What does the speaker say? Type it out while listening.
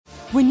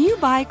When you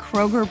buy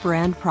Kroger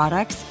brand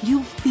products,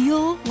 you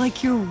feel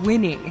like you're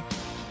winning.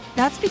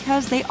 That's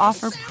because they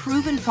offer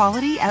proven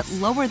quality at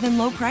lower than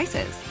low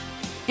prices.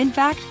 In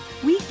fact,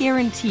 we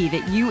guarantee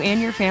that you and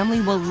your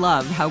family will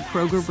love how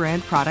Kroger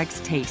brand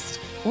products taste,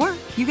 or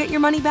you get your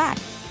money back.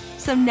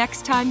 So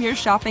next time you're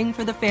shopping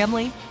for the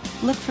family,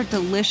 look for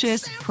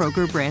delicious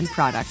Kroger brand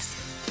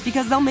products,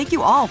 because they'll make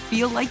you all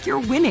feel like you're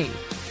winning.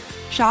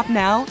 Shop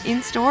now,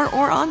 in-store,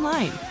 or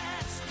online.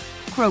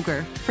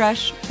 Kroger,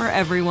 fresh for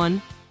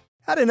everyone.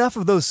 Had enough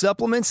of those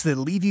supplements that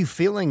leave you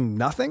feeling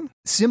nothing?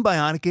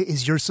 Symbiotica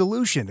is your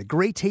solution to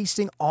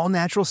great-tasting,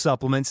 all-natural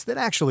supplements that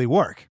actually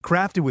work.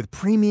 Crafted with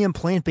premium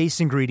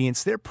plant-based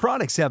ingredients, their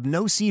products have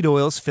no seed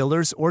oils,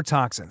 fillers, or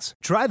toxins.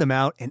 Try them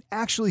out and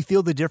actually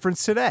feel the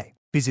difference today.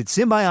 Visit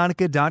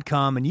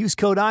Symbiotica.com and use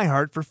code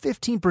IHEART for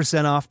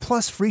 15% off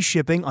plus free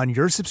shipping on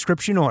your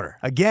subscription order.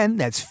 Again,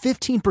 that's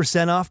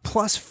 15% off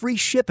plus free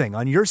shipping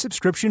on your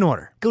subscription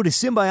order. Go to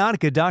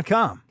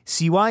Symbiotica.com,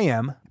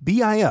 CYMBIOTIKA.com.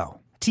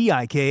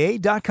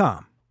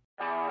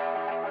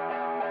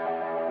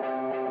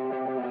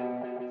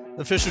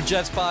 The Official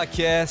Jets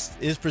podcast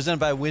is presented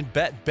by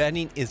WynnBET.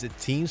 Betting is a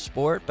team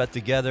sport. Bet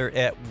together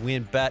at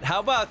WynnBET. How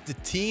about the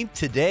team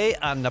today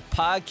on the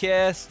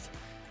podcast?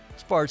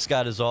 Bart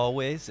Scott as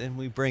always, and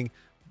we bring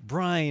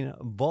Brian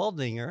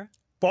Baldinger.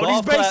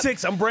 Baldy's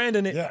Basics. I'm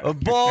branding it. Yeah.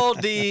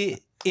 Baldy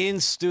in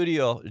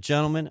studio.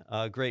 Gentlemen,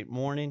 great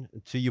morning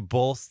to you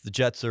both. The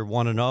Jets are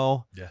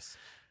 1-0. Yes.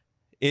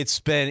 It's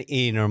been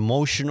an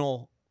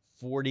emotional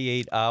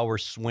 48-hour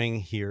swing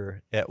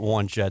here at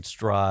One Jets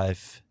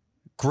Drive.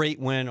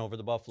 Great win over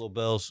the Buffalo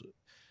Bills.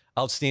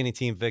 Outstanding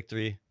team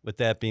victory. With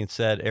that being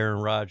said,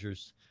 Aaron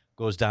Rodgers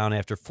goes down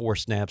after 4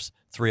 snaps,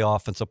 3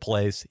 offensive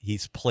plays.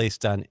 He's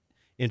placed on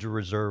injured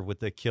reserve with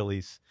the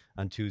Achilles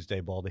on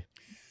Tuesday, Baldy.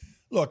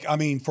 Look, I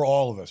mean, for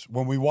all of us,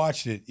 when we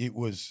watched it, it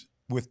was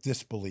with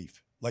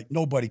disbelief. Like,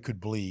 nobody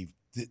could believe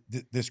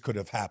this could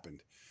have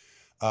happened.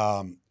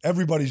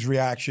 Everybody's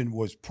reaction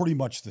was pretty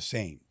much the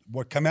same.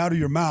 What came out of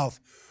your mouth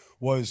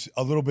was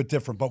a little bit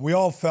different, but we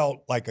all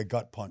felt like a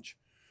gut punch.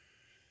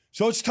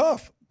 So it's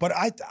tough. But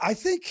I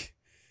think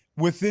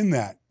within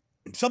that,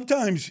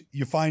 sometimes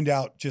you find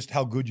out just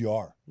how good you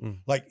are.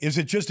 Like, is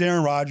it just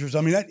Aaron Rodgers?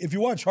 I mean, if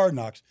you watch Hard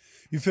Knocks,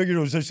 you figured it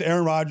was just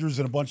Aaron Rodgers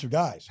and a bunch of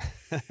guys.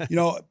 You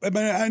know, I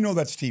mean, I know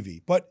that's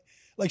TV, but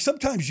like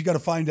sometimes you got to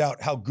find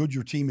out how good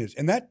your team is.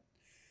 And that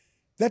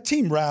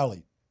team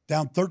rallied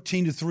down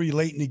 13-3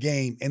 late in the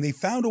game, and they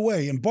found a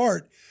way. And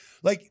Bart,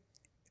 like,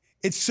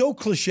 it's so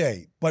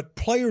cliche, but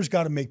players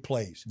got to make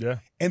plays. Yeah.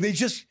 And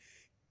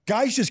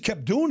guys just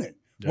kept doing it,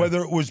 whether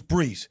it was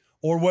Brees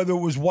or whether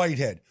it was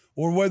Whitehead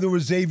or whether it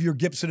was Xavier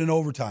Gipson in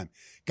overtime.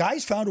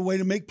 Guys found a way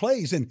to make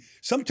plays. And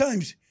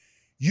sometimes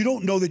you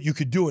don't know that you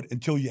could do it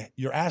until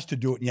you're asked to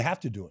do it, and you have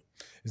to do it.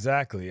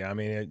 Exactly. I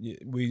mean,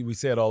 we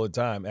say it all the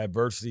time.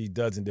 Adversity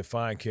doesn't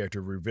define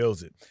character,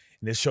 reveals it.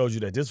 And this shows you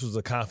that this was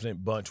a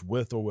confident bunch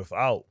with or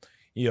without,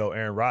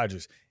 Aaron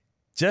Rodgers.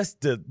 This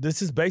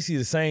is basically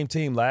the same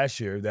team last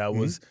year that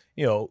was,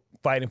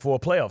 fighting for a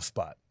playoff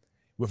spot.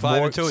 With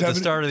 5-2 at the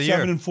start of the year.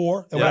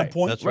 7-4 at one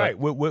point. That's right.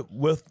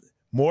 With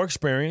more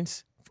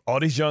experience. All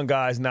these young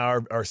guys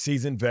now are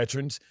seasoned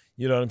veterans.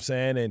 You know what I'm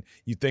saying? And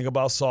you think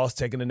about Sauce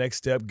taking the next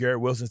step,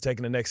 Garrett Wilson's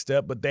taking the next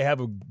step, but they have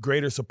a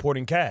greater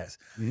supporting cast.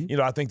 Mm-hmm.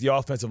 I think the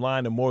offensive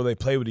line, the more they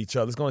play with each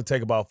other, it's going to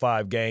take about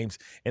 5 games.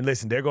 And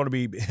listen, they're going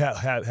to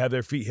have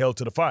their feet held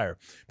to the fire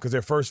because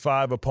their first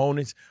 5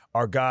 opponents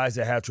are guys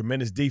that have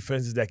tremendous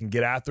defenses that can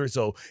get after it.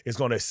 So it's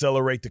going to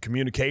accelerate the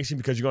communication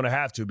because you're going to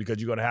have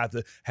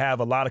to have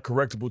a lot of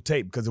correctable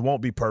tape because it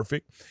won't be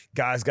perfect.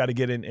 Guys got to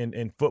get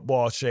in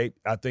football shape.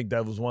 I think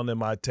that was one of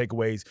my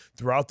takeaways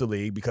throughout the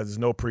league because there's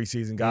no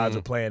preseason. Guys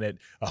are playing at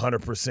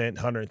 100%,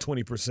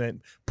 120%,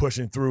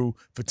 pushing through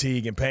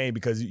fatigue and pain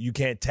because you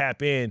can't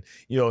tap in,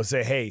 and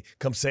say, hey,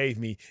 come save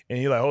me.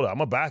 And you're like, hold on,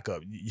 I'm a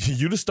backup.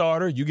 You the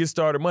starter. You get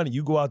starter money.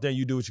 You go out there and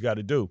you do what you got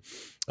to do.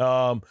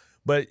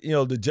 But,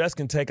 the Jets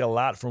can take a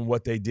lot from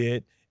what they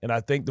did. And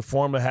I think the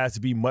formula has to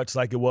be much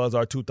like it was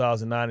our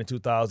 2009 and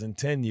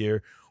 2010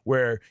 year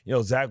where,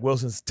 Zach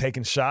Wilson's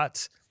taking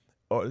shots,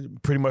 or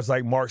pretty much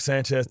like Mark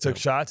Sanchez took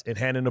shots and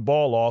handing the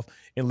ball off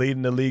and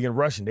leading the league in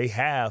rushing. They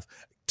have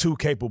 2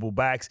 capable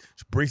backs.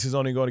 Brees is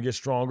only going to get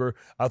stronger.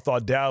 I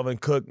thought Dalvin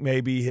Cook,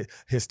 maybe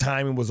his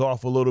timing was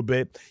off a little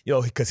bit,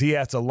 because he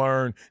has to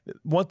learn.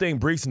 One thing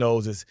Brees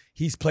knows is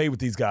he's played with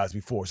these guys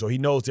before, so he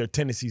knows their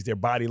tendencies, their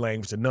body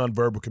language, their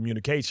nonverbal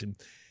communication.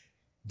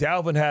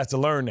 Dalvin has to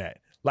learn that,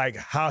 like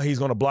how he's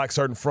going to block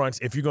certain fronts.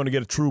 If you're going to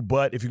get a true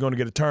butt, if you're going to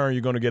get a turn,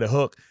 you're going to get a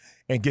hook,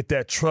 and get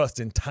that trust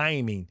and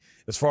timing.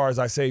 As far as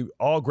I say,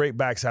 all great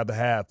backs have to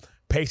have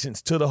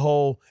patience to the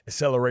hole,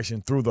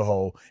 acceleration through the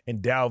hole,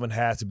 and Dalvin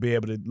has to be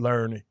able to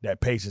learn that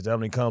patience. That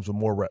only comes with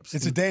more reps.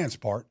 It's a dance,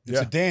 Bart. It's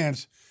a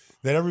dance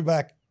that every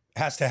back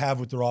has to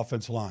have with their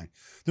offensive line.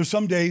 There's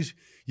some days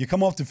you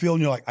come off the field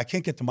and you're like, I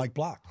can't get the Mike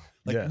block.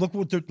 Look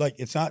what they're like.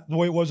 It's not the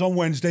way it was on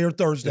Wednesday or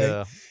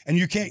Thursday, and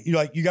you can't.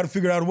 You got to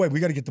figure out a way. We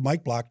got to get the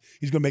Mike block.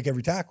 He's going to make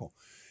every tackle,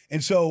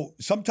 And so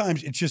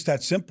sometimes it's just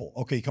that simple.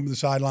 Okay, come to the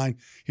sideline.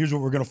 Here's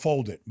what we're going to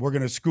fold it. We're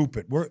going to scoop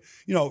it. What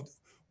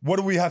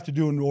do we have to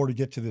do in order to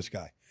get to this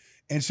guy?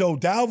 And so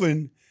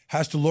Dalvin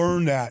has to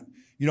learn that,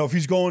 if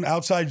he's going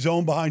outside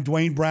zone behind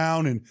Dwayne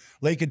Brown and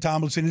Laken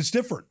Tomlinson, it's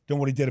different than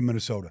what he did in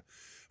Minnesota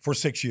for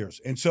 6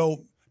 years. And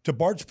so to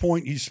Bart's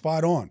point, he's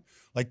spot on.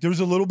 Like there's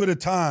a little bit of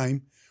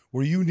time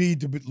where you need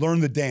to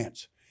learn the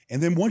dance.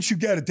 And then once you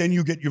get it, then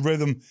you get your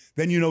rhythm.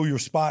 Then you know your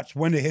spots,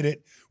 when to hit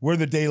it, where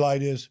the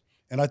daylight is.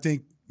 And I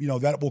think,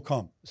 that will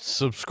come.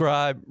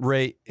 Subscribe,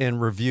 rate,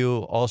 and review.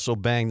 Also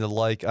bang the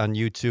like on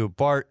YouTube.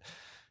 Bart,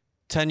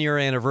 10-year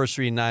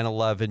anniversary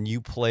 9/11, you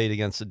played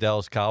against the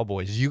Dallas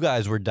Cowboys. You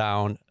guys were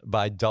down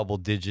by double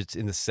digits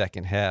in the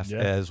second half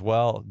as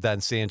well.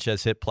 Then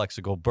Sanchez hit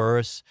Plexico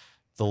Burress.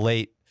 The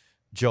late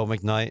Joe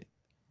McKnight,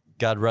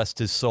 God rest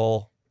his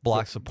soul,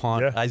 blocks a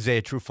punt. Yeah.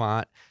 Isaiah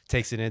Trufant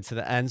takes it into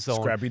the end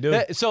zone. Scrappy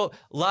dude. So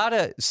a lot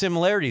of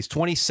similarities.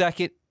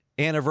 22nd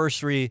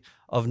anniversary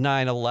of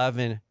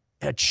 9/11.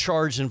 A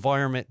charged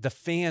environment. The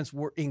fans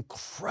were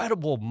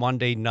incredible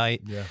Monday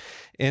night. Yeah.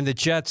 And the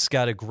Jets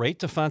got a great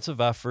defensive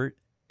effort.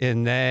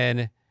 And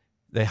then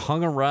they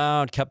hung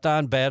around, kept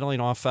on battling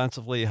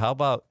offensively. How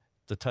about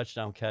the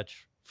touchdown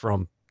catch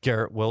from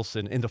Garrett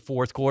Wilson in the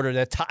fourth quarter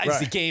that ties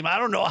the game? I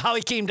don't know how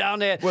he came down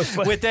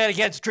with that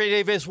against Trey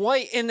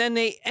Davis-White. And then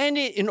they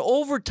ended in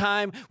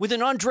overtime with an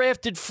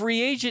undrafted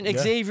free agent,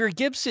 Xavier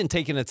Gibson,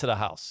 taking it to the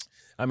house.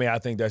 I mean, I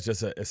think that's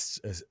just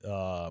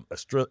a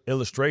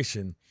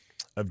illustration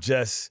of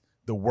just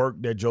the work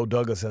that Joe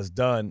Douglas has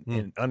done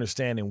in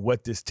understanding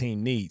what this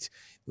team needs.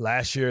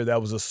 Last year,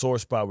 that was a sore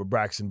spot with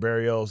Braxton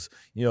Berrios,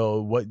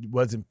 what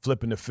wasn't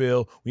flipping the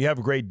field. When you have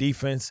a great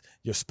defense,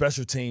 your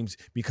special teams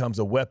becomes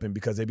a weapon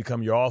because they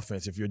become your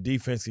offense. If your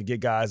defense can get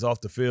guys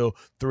off the field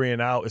 3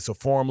 and out, it's a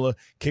formula.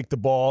 Kick the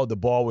ball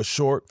was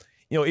short.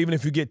 Even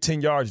if you get 10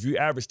 yards, if you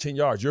average 10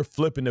 yards, you're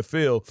flipping the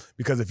field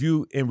because if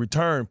you, in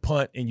return,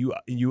 punt and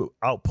you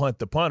out-punt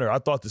the punter. I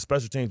thought the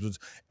special teams was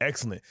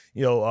excellent.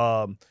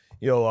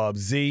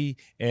 Z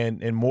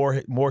and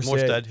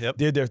Morstead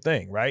did their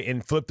thing, right,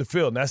 and flipped the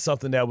field. And that's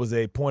something that was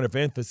a point of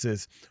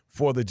emphasis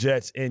for the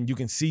Jets. And you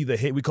can see the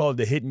hit. We call it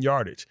the hidden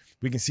yardage.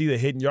 We can see the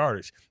hidden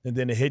yardage. And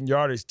then the hidden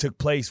yardage took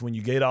place when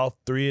you get off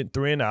three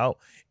and out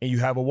and you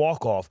have a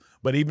walk-off.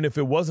 But even if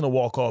it wasn't a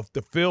walk-off,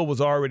 the field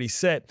was already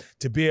set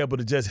to be able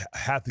to just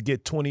have to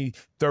get 20,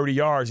 30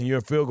 yards and you're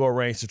in field goal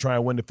range to try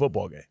and win the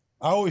football game.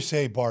 I always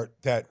say, Bart,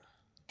 that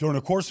during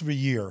the course of a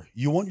year,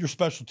 you want your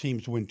special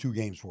teams to win 2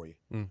 games for you.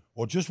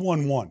 Or just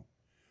won 1.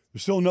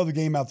 There's still another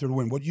game out there to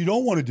win. What you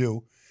don't want to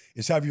do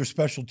is have your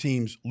special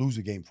teams lose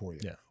a game for you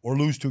or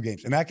lose 2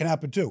 games. And that can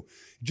happen too.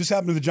 It just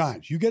happened to the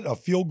Giants. You get a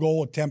field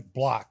goal attempt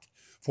blocked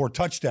for a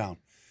touchdown.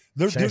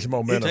 Change the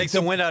momentum. Take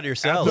some wind out of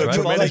yourselves, right?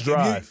 Tremendous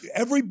drive.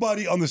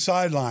 Everybody on the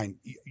sideline,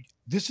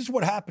 this is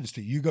what happens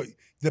to you. You go,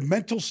 the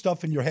mental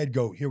stuff in your head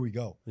go, here we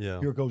go. Yeah.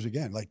 Here it goes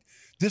again. Like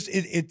this,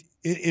 it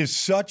is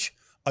such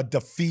a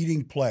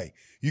defeating play.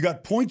 You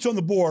got points on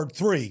the board,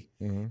 3,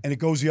 and it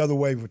goes the other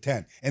way for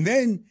 10. And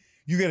then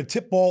you get a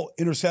tip ball,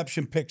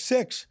 interception, pick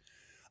 6.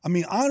 I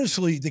mean,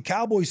 honestly, the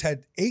Cowboys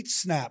had 8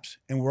 snaps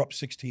and were up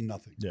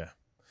 16-0. Yeah.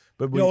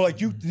 But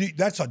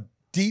that's a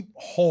deep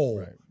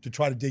hole to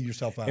try to dig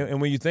yourself out.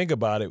 And when you think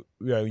about it,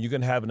 you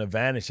can have an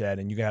advantage at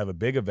it, and you can have a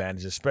big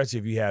advantage, especially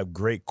if you have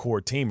great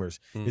core teamers,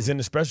 is in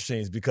the special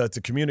teams because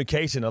the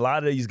communication, a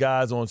lot of these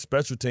guys on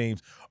special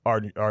teams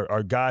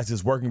are guys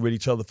that's working with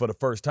each other for the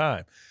first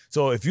time.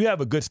 So if you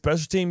have a good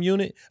special team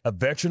unit, a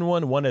veteran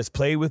one that's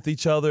played with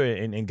each other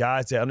and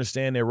guys that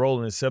understand their role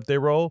and accept their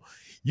role,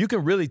 you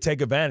can really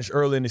take advantage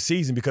early in the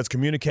season because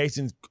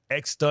communication,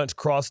 X stunts,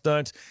 cross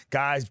stunts,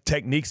 guys'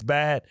 technique's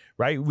bad,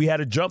 right? We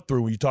had a jump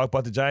through when you talk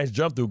about the Giants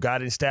jump through, guy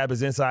didn't stab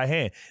his inside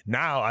hand.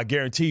 Now, I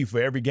guarantee you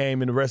for every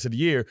game in the rest of the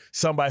year,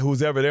 somebody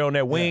who's ever there on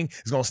that wing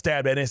is going to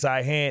stab that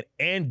inside hand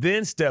and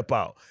then step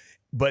out.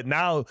 But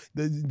now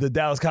the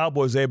Dallas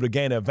Cowboys are able to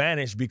gain an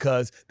advantage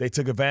because they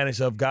took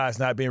advantage of guys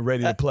not being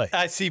ready to play.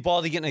 I see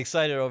Baldy getting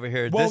excited over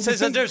here. Well,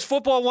 there's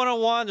football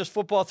 101, there's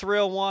football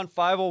 301,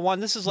 501.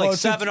 This is like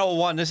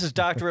 701. This is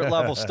doctorate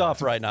level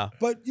stuff right now.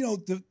 But,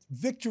 the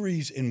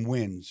victories and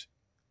wins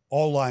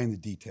all lie in the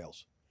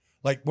details.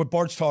 Like what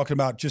Bart's talking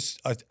about,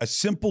 just a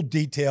simple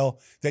detail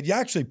that you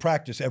actually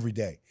practice every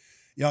day.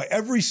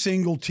 Every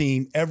single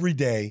team every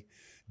day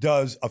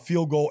does a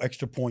field goal,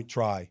 extra point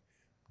try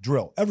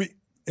drill.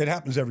 It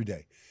happens every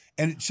day.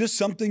 And it's just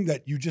something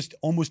that you just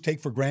almost take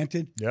for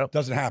granted. Yep.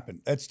 Doesn't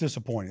happen. That's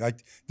disappointing.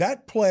 Like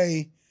that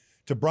play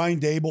to Brian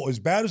Dable, as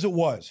bad as it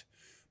was,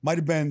 might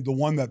have been the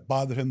one that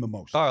bothered him the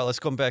most. All right, let's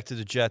come back to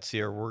the Jets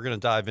here. We're going to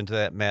dive into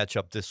that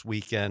matchup this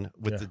weekend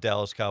with the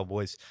Dallas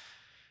Cowboys.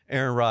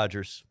 Aaron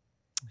Rodgers,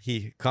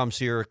 he comes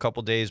here a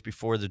couple days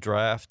before the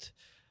draft.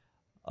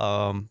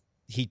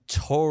 He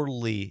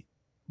totally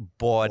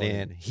bought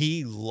in.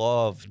 He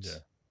loved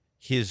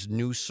his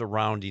new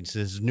surroundings,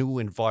 his new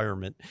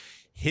environment,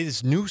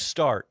 his new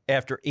start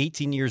after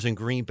 18 years in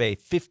Green Bay,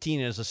 15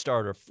 as a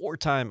starter,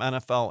 4-time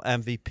NFL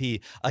MVP,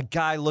 a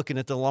guy looking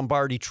at the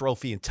Lombardi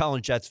Trophy and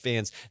telling Jets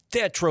fans,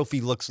 that trophy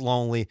looks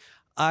lonely.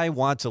 I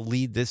want to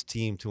lead this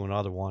team to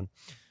another one.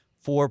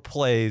 4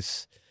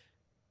 plays.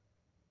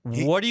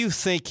 What do you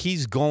think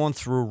he's going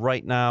through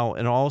right now?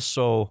 And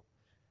also,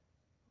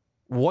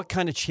 what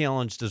kind of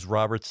challenge does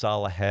Robert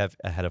Saleh have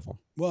ahead of him?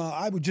 Well,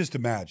 I would just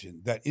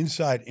imagine that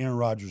inside Aaron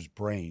Rodgers'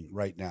 brain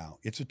right now,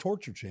 it's a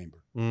torture chamber.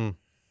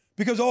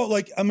 Because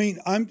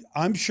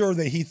I'm sure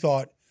that he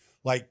thought,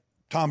 like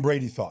Tom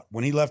Brady thought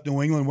when he left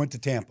New England and went to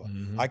Tampa,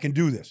 I can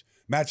do this.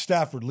 Matt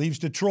Stafford leaves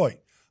Detroit.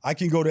 I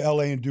can go to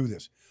LA and do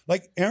this.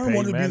 Like Aaron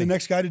wanted to be the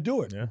next guy to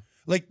do it. Yeah.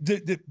 Like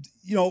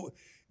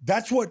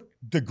that's what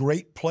the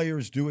great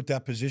players do at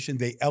that position.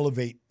 They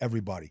elevate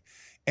everybody.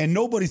 And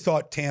nobody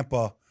thought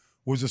Tampa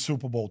was a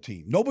Super Bowl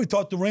team. Nobody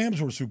thought the Rams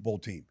were a Super Bowl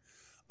team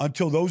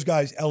until those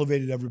guys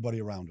elevated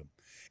everybody around them.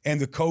 And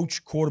the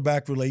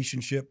coach-quarterback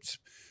relationships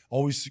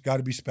always got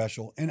to be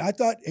special. And I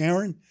thought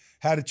Aaron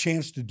had a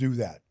chance to do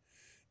that.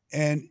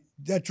 And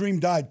that dream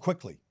died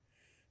quickly.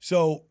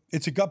 So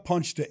it's a gut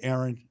punch to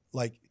Aaron.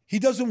 Like, he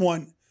doesn't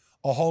want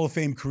a Hall of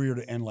Fame career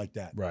to end like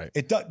that. Right.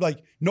 It does,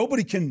 like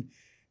nobody can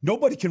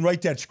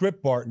write that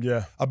script, Bart,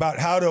 about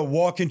how to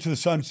walk into the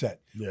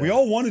sunset. Yeah. We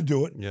all want to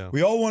do it. Yeah.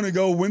 We all want to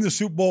go win the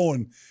Super Bowl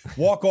and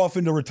walk off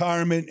into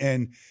retirement,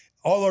 and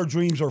all our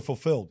dreams are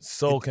fulfilled.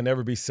 Soul can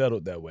never be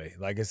settled that way.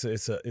 Like it's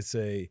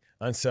a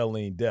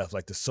unsettling death.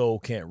 Like the soul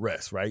can't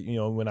rest, right? You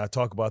know, when I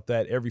talk about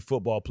that, every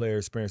football player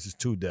experiences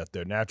 2 deaths: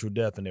 their natural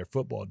death and their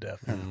football death.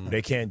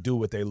 They can't do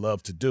what they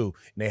love to do,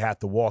 and they have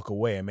to walk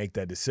away and make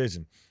that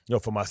decision. You know,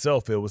 for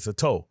myself, it was a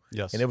toe.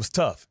 Yes. And it was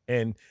tough.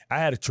 And I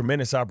had a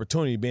tremendous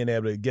opportunity being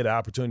able to get an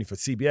opportunity for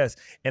CBS.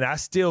 And I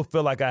still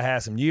feel like I had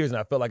some years and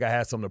I felt like I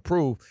had something to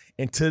prove.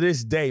 And to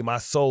this day, my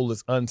soul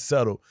is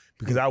unsettled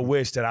because I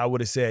wish that I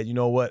would have said, you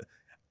know what,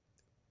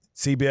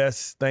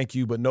 CBS, thank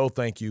you, but no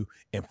thank you,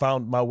 and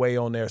found my way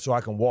on there so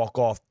I can walk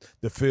off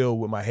the field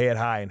with my head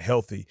high and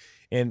healthy.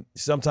 And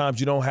sometimes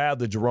you don't have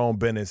the Jerome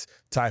Bettis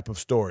type of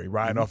story,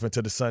 riding off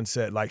into the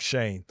sunset like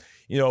Shane.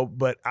 You know,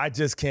 but I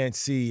just can't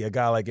see a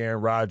guy like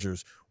Aaron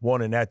Rodgers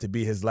wanting that to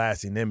be his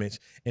lasting image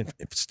and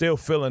still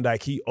feeling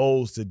like he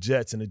owes the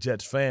Jets and the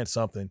Jets fans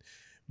something.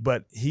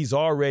 But he's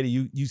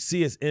already, you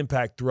see his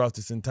impact throughout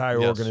this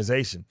entire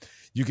organization.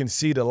 You can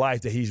see the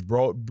life that he's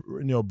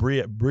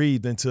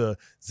breathed into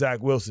Zach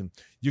Wilson.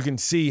 You can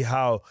see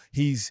how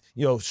he's,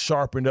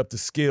 sharpened up the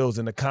skills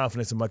and the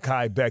confidence of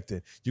Mekhi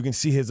Becton. You can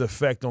see his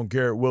effect on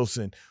Garrett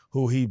Wilson,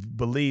 who he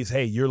believes,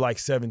 hey, you're like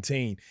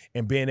 17,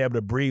 and being able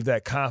to breathe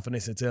that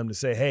confidence into him to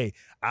say, hey,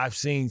 I've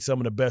seen some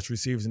of the best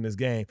receivers in this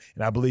game,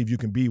 and I believe you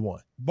can be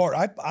one. Bart,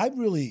 I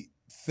really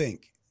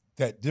think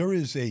that there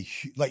is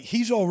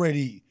he's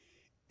already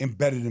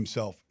embedded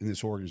himself in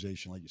this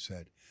organization, like you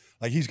said.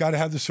 Like, he's got to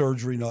have the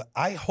surgery.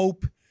 I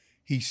hope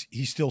he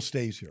still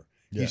stays here.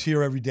 Yeah. He's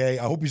here every day.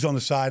 I hope he's on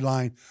the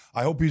sideline.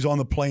 I hope he's on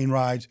the plane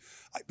rides.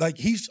 Like,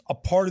 he's a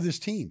part of this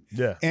team.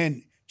 Yeah.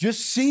 And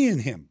just seeing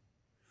him,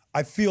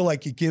 I feel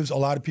like it gives a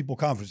lot of people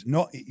confidence.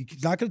 No,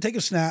 he's not going to take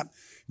a snap,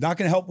 not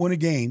going to help win a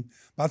game,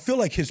 but I feel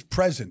like his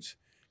presence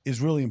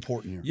is really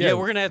important here. Yeah,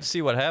 we're going to have to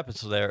see what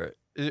happens there.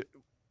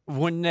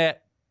 Wouldn't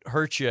that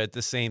hurt you at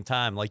the same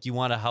time? Like, you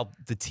want to help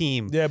the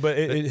team. Yeah, but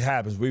it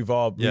happens. We've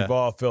all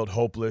felt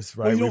hopeless,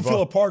 right? Well, you don't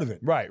feel a part of it.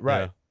 Right.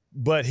 Yeah.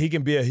 But he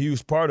can be a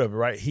huge part of it,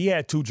 right? He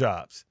had 2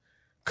 jobs.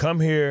 Come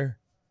here,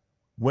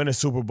 win a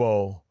Super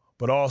Bowl,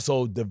 but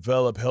also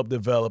help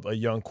develop a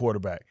young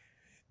quarterback.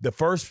 The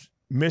first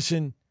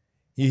mission,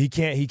 he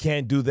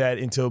can't do that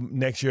until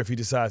next year if he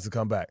decides to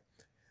come back.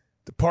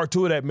 The part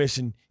 2 of that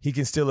mission, he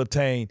can still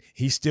obtain.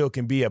 He still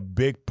can be a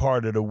big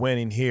part of the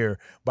winning here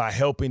by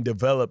helping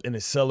develop and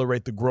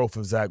accelerate the growth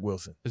of Zach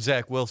Wilson.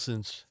 Zach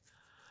Wilson's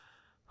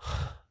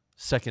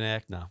second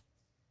act now,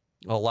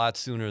 a lot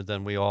sooner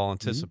than we all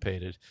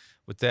anticipated.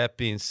 With that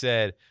being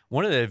said,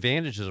 one of the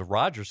advantages of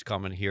Rodgers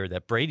coming here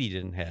that Brady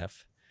didn't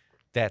have,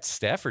 that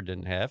Stafford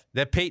didn't have,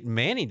 that Peyton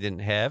Manning didn't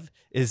have,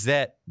 is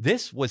that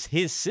this was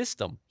his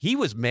system. He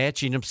was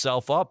matching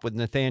himself up with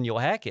Nathaniel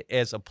Hackett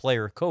as a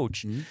player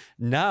coach.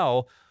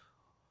 Now,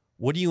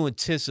 what do you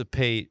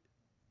anticipate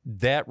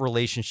that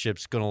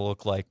relationship's going to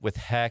look like with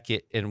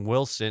Hackett and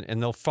Wilson?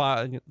 And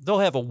they'll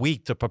have a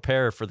week to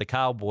prepare for the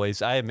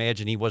Cowboys. I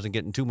imagine he wasn't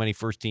getting too many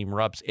first-team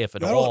reps, if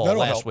at all,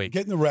 last week.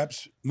 Getting the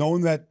reps,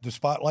 knowing that the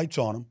spotlight's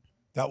on him,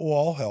 that will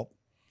all help.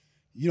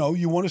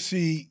 You want to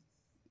see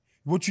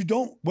what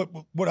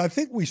I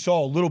think we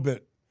saw a little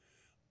bit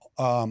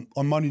on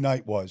Monday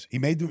night was he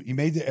made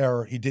the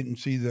error. He didn't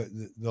see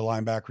the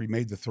linebacker. He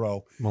made the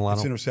throw. Milano.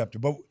 It's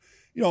intercepted. But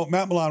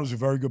Matt Milano is a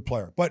very good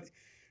player. But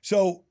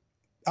so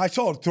I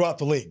saw it throughout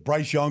the league.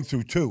 Bryce Young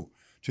threw 2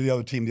 to the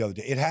other team the other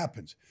day. It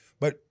happens.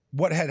 But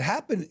what had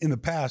happened in the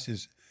past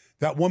is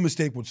that one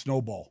mistake would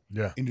snowball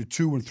into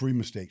 2 and 3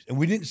 mistakes. And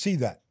we didn't see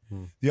that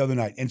the other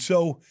night. And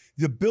so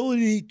the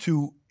ability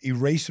to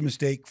erase a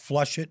mistake,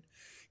 flush it,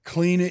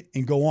 clean it,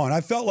 and go on.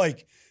 I felt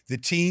like the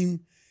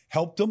team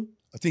helped them.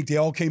 I think they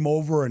all came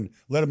over and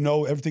let them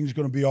know everything's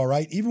going to be all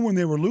right, even when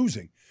they were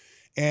losing.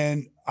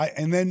 And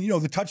then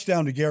the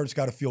touchdown to Garrett's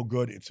got to feel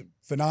good. It's a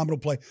phenomenal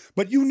play.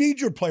 But you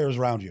need your players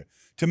around you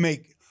to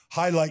make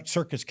highlight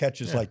circus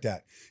catches like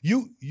that.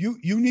 You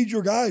need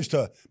your guys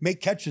to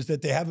make catches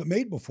that they haven't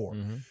made before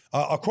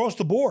across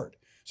the board.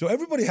 So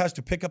everybody has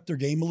to pick up their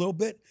game a little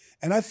bit.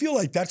 And I feel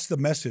like that's the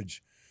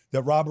message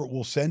that Robert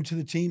will send to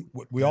the team.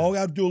 We all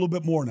got to do a little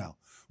bit more now.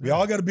 We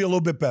all got to be a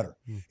little bit better.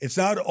 It's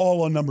not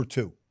all on number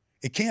 2.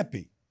 It can't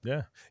be.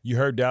 Yeah. You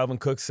heard Dalvin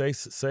Cook say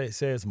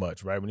as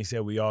much, right? When he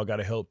said we all got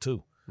to help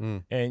too.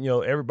 And,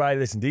 everybody,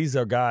 listen, these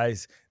are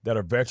guys that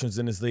are veterans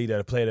in this league that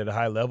have played at a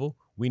high level.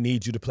 We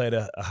need you to play at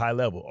a high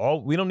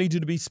level. We don't need you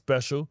to be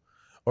special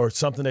or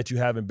something that you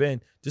haven't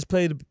been. Just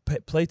play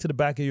to the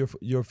back of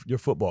your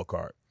football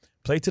card.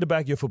 Play to the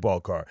back of your football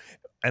card.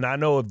 And I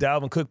know if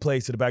Dalvin Cook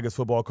plays to the back of his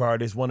football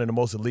card, it's one of the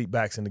most elite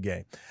backs in the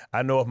game.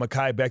 I know if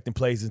Mekhi Becton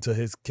plays into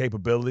his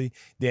capability,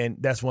 then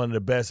that's one of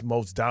the best,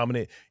 most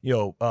dominant,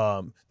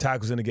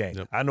 tackles in the game.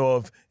 Yep. I know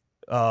if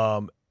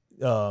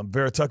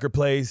Vera Tucker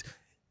plays,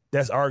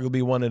 that's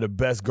arguably one of the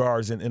best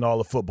guards in all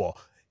of football.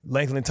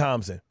 Langston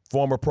Thompson,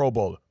 former Pro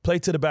Bowler, play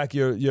to the back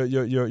of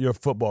your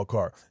football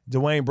card.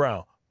 Dwayne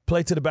Brown,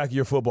 play to the back of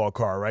your football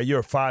card, right? You're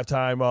a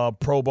 5-time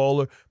Pro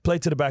Bowler, play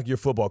to the back of your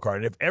football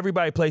card. And if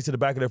everybody plays to the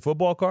back of their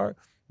football card,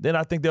 then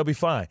I think they'll be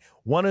fine.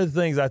 One of the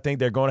things I think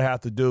they're going to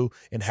have to do,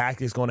 and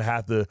Hackett's going to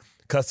have to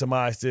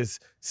customize this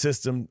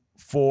system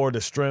for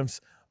the strengths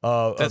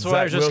of That's what Zach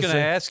I was just Wilson.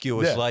 going to ask you.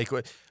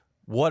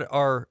 What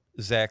are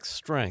Zach's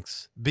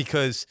strengths?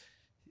 Because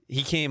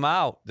he came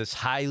out this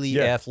highly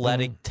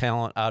athletic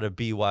talent out of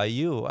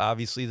BYU.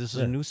 Obviously, this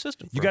is a new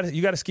system. You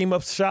got to scheme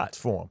up shots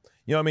for him.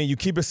 You know what I mean? You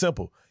keep it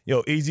simple.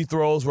 Easy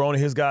throws were only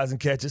his guys and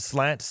catches.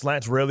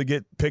 Slants rarely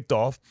get picked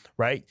off,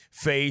 right?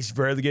 Fades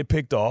rarely get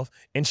picked off.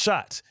 And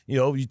shots.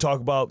 You talk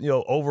about,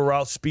 over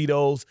routes,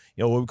 speedos.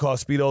 What we call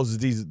speedos is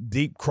these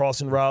deep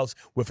crossing routes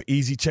with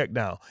easy check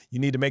down. You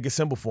need to make it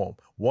simple for him.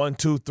 1,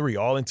 2, 3,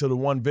 all into the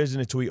one vision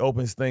until he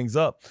opens things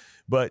up.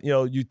 But,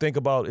 you think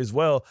about as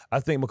well, I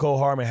think McCole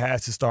Hardman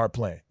has to start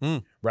playing,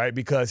 right?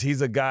 Because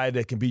he's a guy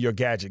that can be your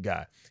gadget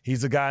guy.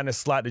 He's a guy in the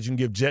slot that you can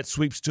give jet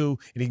sweeps to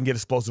and he can get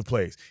explosive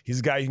plays. He's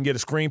a guy you can get a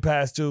screen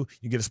pass to,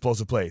 you get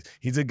explosive plays.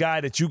 He's a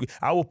guy that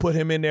I will put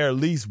him in there at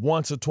least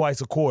once or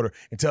twice a quarter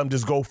and tell him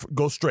just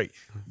go straight.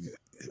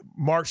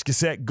 March,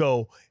 cassette,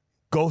 go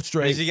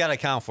straight. You got to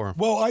account for him.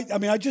 Well,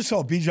 I just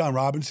saw Bijan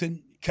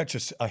Robinson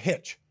catch a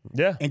hitch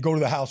and go to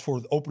the house for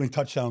the opening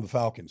touchdown of the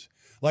Falcons.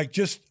 Like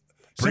just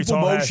simple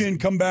motion,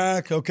 come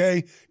back,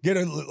 okay?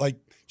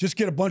 Just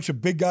get a bunch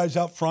of big guys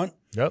out front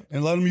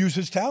and let him use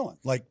his talent.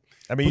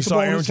 You saw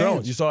Aaron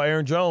Jones. You saw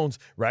Aaron Jones,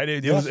 right?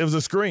 It was a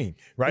screen,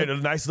 right? A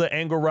nice little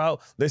angle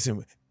route.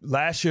 Listen,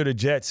 last year the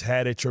Jets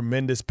had a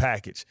tremendous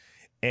package,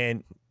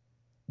 and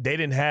they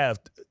didn't have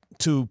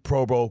 2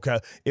 Pro Bowl.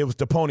 It was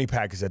the pony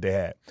package that they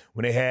had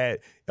when they had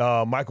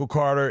Michael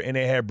Carter and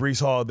they had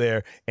Breece Hall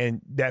there. And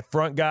that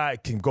front guy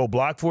can go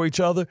block for each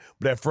other,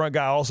 but that front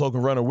guy also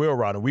can run a wheel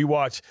route. And we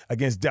watched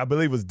against, I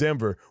believe it was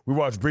Denver, we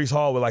watched Breece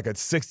Hall with like a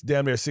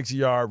damn near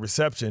 60-yard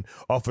reception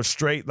off a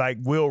straight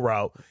wheel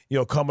route,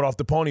 coming off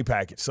the pony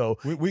package. So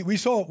we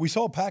saw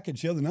a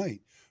package the other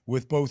night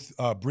with both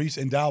Breece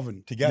and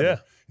Dalvin together. Yeah.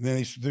 And then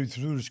they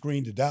threw the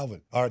screen to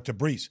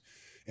Breece.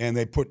 And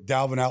they put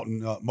Dalvin out in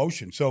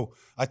motion. So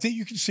I think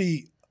you can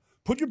see,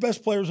 put your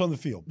best players on the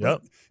field.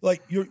 Yep.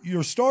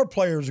 Your star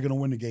players are going to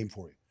win the game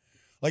for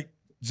you.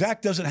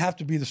 Zach doesn't have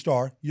to be the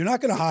star. You're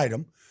not going to hide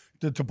him,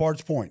 to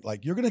Bart's point.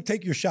 You're going to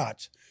take your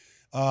shots.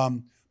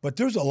 But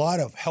there's a lot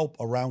of help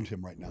around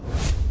him right now.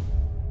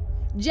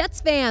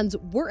 Jets fans,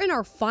 we're in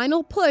our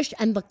final push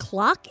and the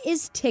clock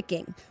is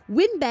ticking.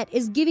 WynnBET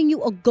is giving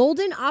you a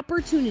golden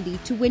opportunity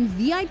to win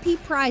VIP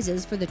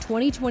prizes for the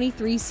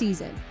 2023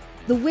 season.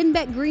 The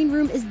WynnBET Green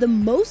Room is the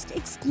most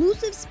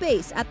exclusive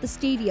space at the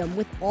stadium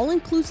with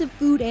all-inclusive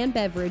food and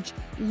beverage,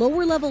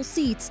 lower-level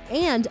seats,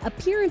 and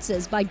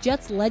appearances by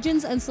Jets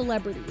legends and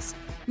celebrities.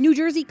 New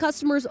Jersey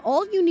customers,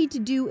 all you need to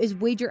do is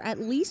wager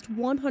at least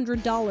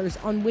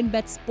 $100 on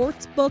WynnBET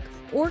Sportsbook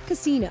or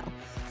Casino.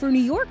 For New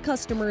York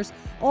customers,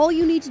 all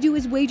you need to do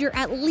is wager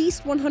at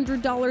least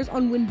 $100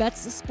 on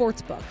WynnBET's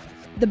Sportsbook.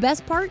 The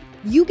best part?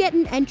 You get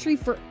an entry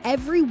for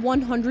every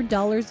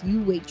 $100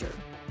 you wager.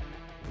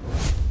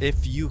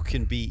 If you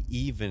can be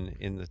even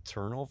in the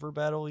turnover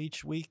battle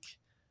each week,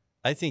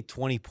 I think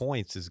 20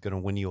 points is going to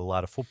win you a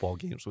lot of football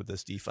games with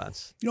this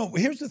defense.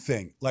 Here's the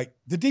thing.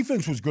 The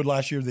defense was good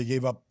last year. They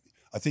gave up,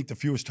 I think, the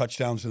fewest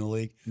touchdowns in the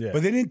league. Yeah.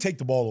 But they didn't take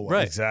the ball away.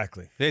 Right.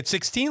 Exactly. They had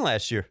 16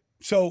 last year.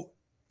 So,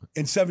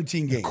 in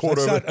 17 games.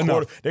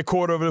 They're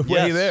quarter of the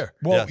way there.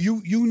 Well,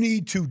 you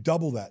need to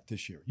double that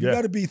this year. You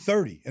got to be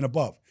 30 and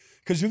above.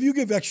 Because if you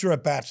give extra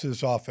at-bats to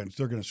this offense,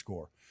 they're going to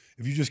score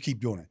if you just keep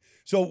doing it.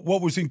 So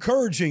what was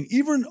encouraging,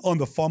 even on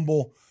the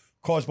fumble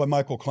caused by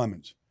Michael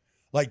Clemens,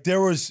 there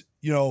was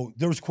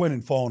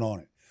Quinnen falling on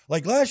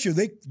it. Last year,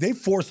 they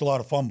forced a lot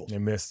of fumbles. They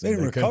missed. They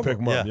didn't recover. Pick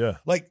them up. Yeah.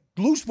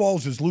 Loose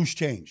balls is loose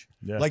change.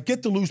 Yeah.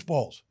 Get the loose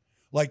balls.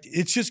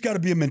 It's just got to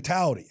be a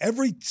mentality.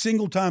 Every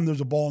single time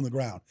there's a ball on the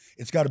ground,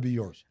 it's got to be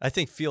yours. I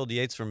think Field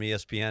Yates from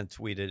ESPN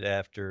tweeted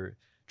after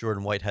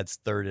Jordan Whitehead's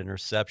third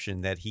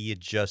interception that he had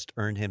just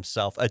earned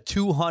himself a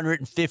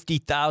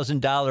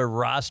 $250,000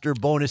 roster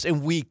bonus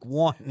in week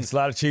 1. It's a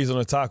lot of cheese on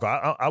the taco.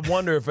 I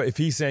wonder if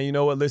he's saying, you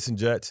know what, listen,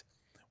 Jets,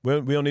 we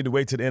don't need to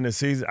wait till the end of the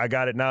season. I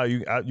got it now.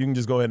 You can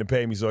just go ahead and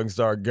pay me so I can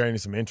start gaining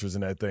some interest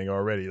in that thing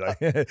already.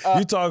 Like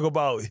you talk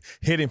about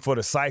hitting for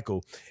the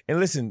cycle. And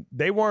listen,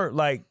 they weren't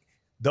like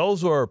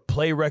those were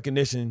play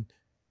recognition,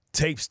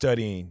 tape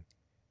studying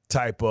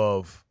type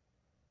of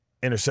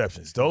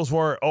interceptions. Those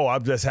weren't,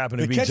 I'm just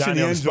happened to be Johnny the on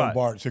the end zone, spot.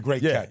 Bart, it's a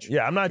great catch.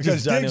 Yeah, I'm not because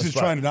just Johnny Diggs on the is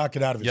spot. trying to knock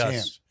it out of his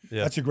hands.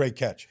 Yeah. That's a great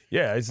catch.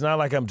 Yeah, it's not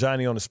like I'm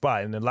Johnny on the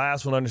spot. And the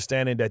last one,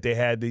 understanding that they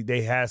had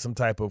some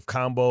type of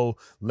combo,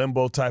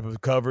 limbo type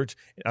of coverage.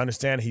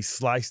 Understanding he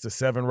sliced the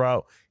 7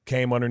 route,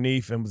 came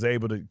underneath, and was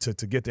able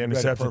to get the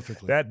interception.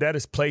 Perfectly. That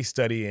is play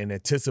study and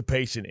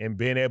anticipation and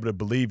being able to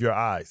believe your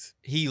eyes.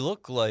 He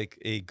looked like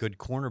a good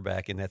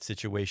cornerback in that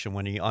situation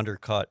when he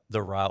undercut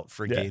the route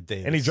for Gabe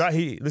Davis.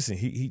 And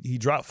he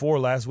dropped 4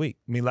 last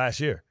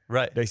year.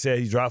 Right. They said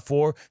he dropped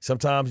 4.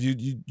 Sometimes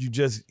you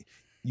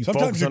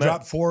Sometimes you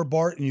drop that. 4,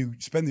 Bart, and you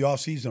spend the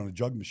offseason on a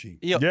jug machine.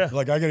 Yeah. You're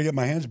like, I got to get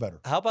my hands better.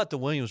 How about the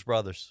Williams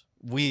brothers?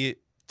 We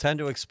tend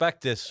to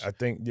expect this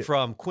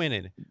from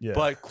Quinnen,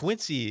 but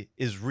Quincy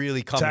is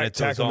really coming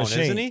into his own,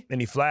 isn't he?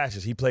 And he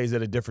flashes. He plays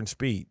at a different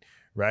speed,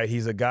 right?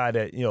 He's a guy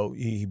that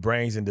he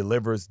brings and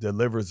delivers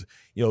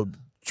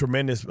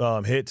tremendous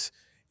hits.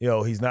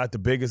 He's not the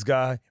biggest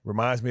guy. He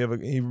reminds me a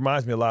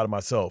lot of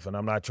myself, and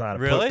I'm not trying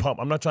to pump.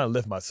 I'm not trying to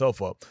lift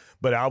myself up,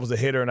 but I was a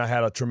hitter and I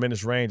had a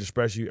tremendous range,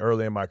 especially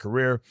early in my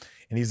career.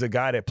 And he's a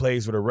guy that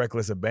plays with a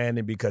reckless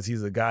abandon because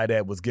he's a guy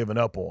that was given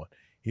up on.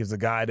 He was a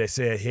guy that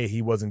said, hey,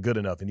 he wasn't good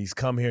enough, and he's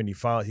come here and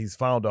he's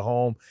found a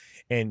home.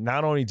 And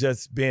not only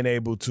just being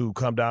able to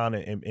come down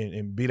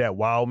and be that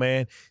wild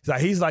man,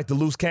 he's like the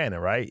loose cannon,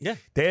 right? Yeah.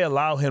 They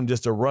allow him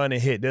just to run and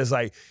hit. There's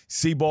like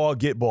see ball,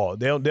 get ball.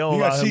 They don't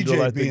allow him to do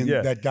like being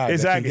that guy.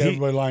 Exactly. That can get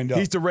everybody lined up.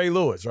 He's the Ray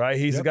Lewis, right?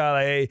 He's the guy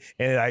like, hey,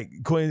 and like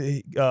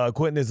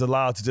Quentin is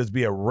allowed to just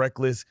be a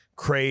reckless,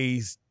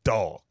 crazed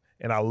dog.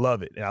 And I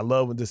love it. And I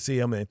love to see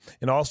him. And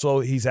also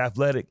he's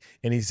athletic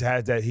and he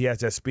has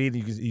that speed.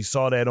 You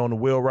saw that on the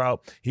wheel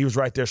route. He was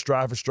right there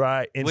stride for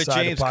stride inside with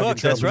James the pocket. Cook,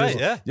 that's right,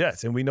 yeah.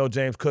 Yes, and we know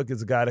James Cook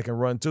is a guy that can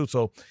run too.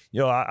 So,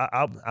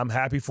 I'm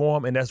happy for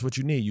him, and that's what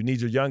you need. You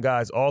need your young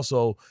guys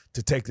also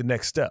to take the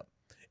next step.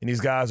 And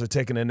these guys are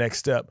taking the next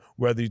step,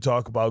 whether you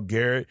talk about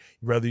Garrett,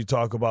 whether you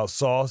talk about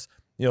Sauce,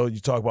 you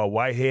talk about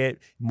Whitehead,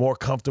 more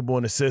comfortable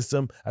in the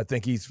system. I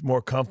think he's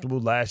more comfortable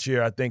last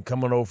year. I think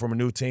coming over from a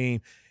new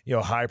team,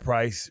 high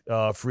price,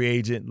 free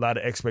agent, a lot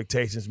of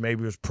expectations.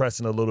 Maybe was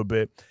pressing a little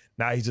bit.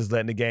 Now he's just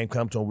letting the game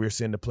come to him. We're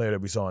seeing the player that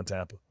we saw in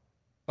Tampa.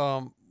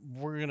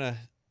 We're going to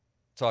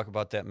talk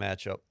about that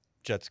matchup,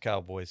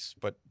 Jets-Cowboys,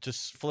 but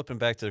just flipping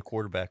back to the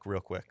quarterback real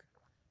quick.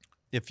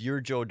 If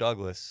you're Joe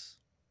Douglas,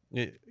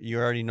 you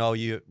already know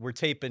we're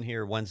taping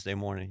here Wednesday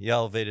morning. You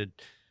elevated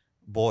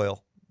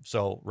Boyle,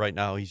 so right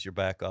now he's your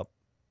backup.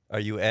 Are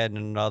you adding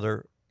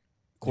another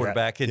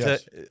quarterback into?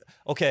 Yes.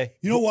 Okay.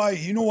 You know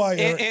why?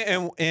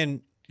 Eric?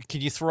 And can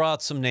you throw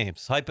out some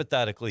names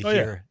hypothetically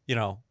here?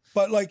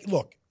 But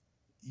look,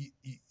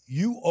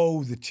 you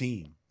owe the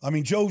team. I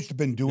mean, Joe's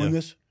been doing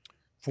this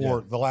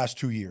for the last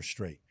 2 years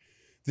straight.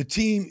 The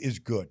team is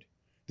good.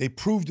 They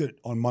proved it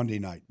on Monday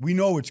night. We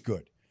know it's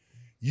good.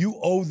 You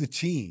owe the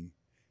team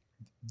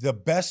the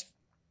best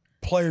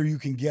player you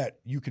can get,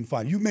 you can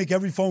find. You make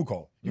every phone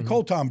call. You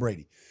call Tom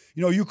Brady.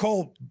 You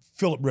call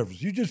Phillip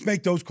Rivers. You just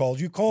make those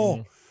calls. You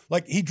call,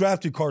 like he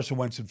drafted Carson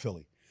Wentz in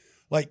Philly.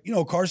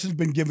 Carson's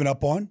been given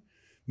up on.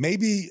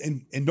 Maybe,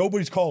 and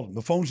nobody's called him.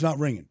 The phone's not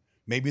ringing.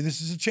 Maybe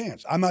this is a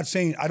chance. I'm not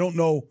saying I don't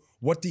know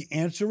what the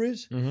answer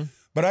is,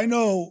 but I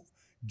know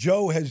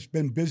Joe has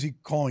been busy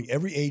calling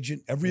every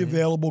agent, every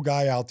available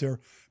guy out there,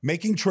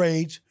 making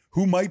trades.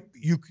 Who might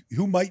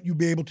you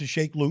be able to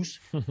shake loose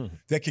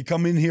that could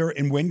come in here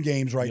and win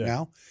games right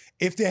now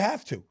if they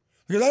have to?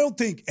 Because I don't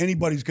think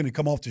anybody's going to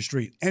come off the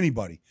street,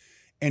 anybody,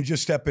 and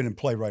just step in and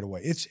play right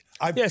away.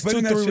 I've been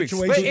in that situation.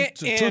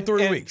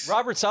 2-3 weeks.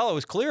 Robert Saleh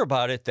was clear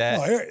about it that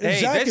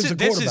Zach is the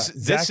quarterback.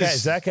 This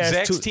is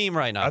Zach's team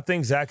right now. I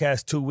think Zach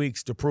has 2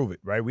 weeks to prove it,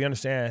 right? We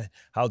understand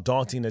how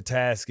daunting the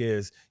task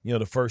is,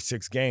 the first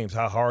 6 games,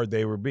 how hard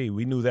they would be.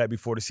 We knew that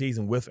before the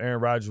season with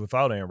Aaron Rodgers,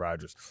 without Aaron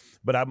Rodgers.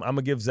 But I'm going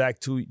to give Zach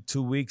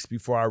two weeks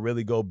before I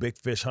really go big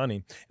fish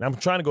hunting. And I'm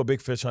trying to go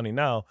big fish hunting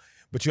now,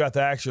 but you have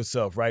to ask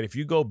yourself, right, if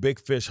you go big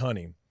fish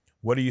hunting,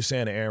 what are you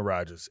saying to Aaron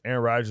Rodgers?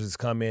 Aaron Rodgers has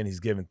come in. He's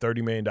given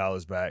 $30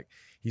 million back.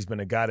 He's been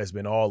a guy that's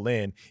been all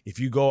in. If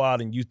you go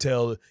out and you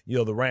tell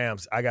the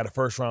Rams, I got a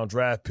first-round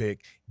draft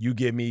pick, you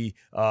give me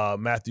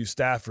Matthew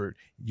Stafford,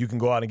 you can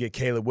go out and get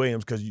Caleb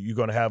Williams because you're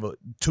going to have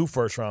 2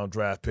 first-round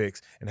draft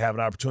picks and have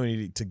an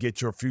opportunity to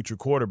get your future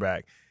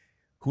quarterback.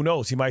 Who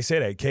knows? He might say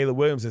that. Caleb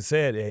Williams has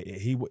said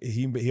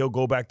he'll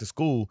go back to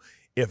school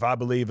if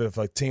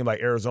a team like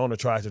Arizona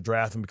tries to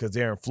draft him because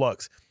they're in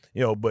flux.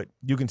 But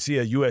you can see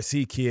a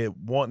USC kid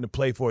wanting to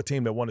play for a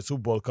team that won the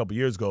Super Bowl a couple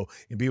years ago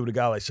and be with a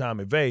guy like Sean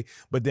McVay.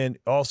 But then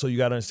also you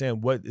got to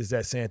understand, what is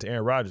that saying to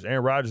Aaron Rodgers?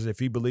 Aaron Rodgers, if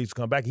he believes to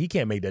come back, he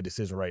can't make that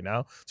decision right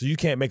now. So you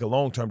can't make a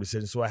long-term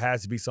decision. So it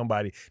has to be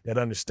somebody that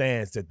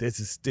understands that this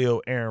is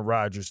still Aaron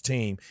Rodgers'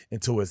 team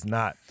until it's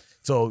not.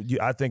 So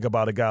I think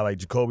about a guy like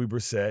Jacoby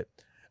Brissett.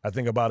 I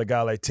think about a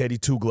guy like Teddy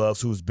Two Gloves,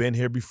 who's been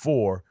here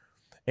before.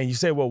 And you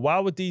say, well, why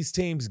would these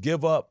teams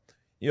give up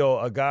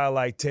a guy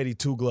like Teddy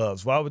Two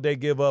Gloves? Why would they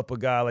give up a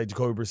guy like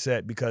Jacoby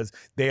Brissett? Because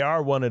they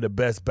are one of the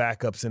best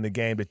backups in the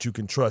game that you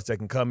can trust, that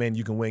can come in,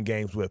 you can win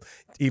games with,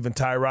 even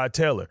Tyrod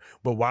Taylor.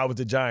 But why would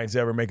the Giants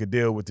ever make a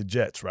deal with the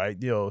Jets, right?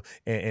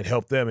 And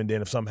help them, and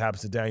then if something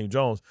happens to Daniel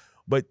Jones.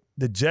 But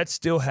the Jets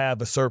still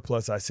have a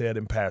surplus, I said,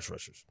 in pass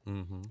rushers.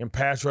 Mm-hmm. And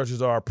pass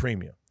rushers are a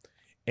premium.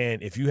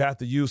 And if you have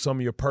to use some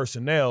of your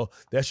personnel,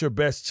 that's your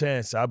best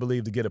chance, I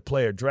believe, to get a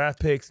player. Draft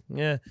picks,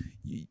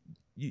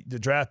 the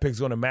draft pick is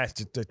going to match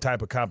the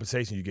type of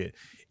compensation you get.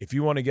 If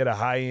you want to get a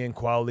high-end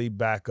quality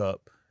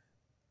backup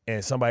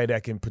and somebody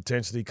that can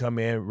potentially come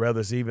in, whether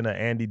it's even an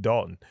Andy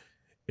Dalton,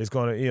 it's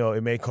going to,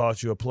 it may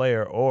cost you a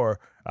player or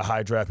a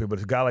high draft pick.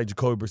 But a guy like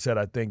Jacoby Brissett,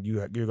 I think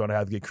you're going to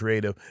have to get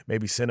creative,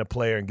 maybe send a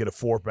player and get a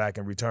fourth back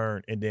in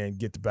return and then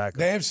get the backup.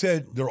 They have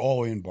said they're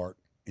all in, Bart.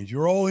 If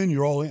you're all in,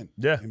 you're all in.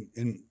 Yeah.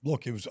 And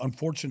look, it was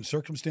unfortunate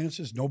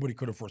circumstances. Nobody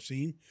could have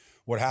foreseen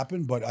what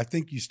happened, but I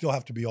think you still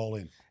have to be all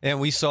in. And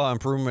we saw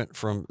improvement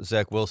from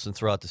Zach Wilson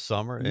throughout the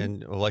summer. Mm-hmm.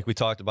 And like we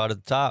talked about at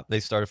the top,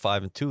 they started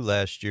 5-2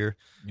 last year.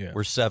 Yeah.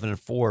 We're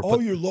 7-4.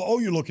 All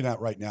you're looking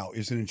at right now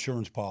is an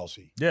insurance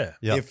policy. Yeah.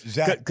 If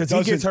Zach because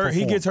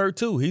he gets hurt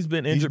too. He's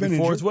been injured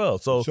before as well.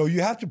 So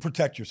you have to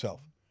protect yourself.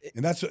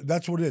 And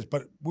that's what it is.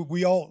 But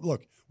we all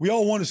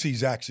want to see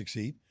Zach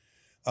succeed.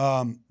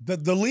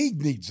 The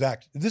league needs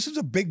Zach. This is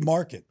a big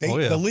market.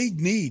 The league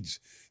needs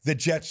the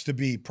Jets to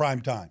be prime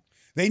time.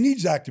 They need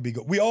Zach to be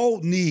good. We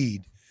all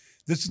need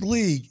 – this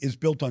league is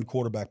built on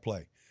quarterback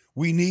play.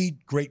 We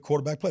need great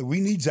quarterback play. We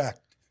need Zach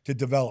to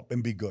develop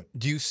and be good.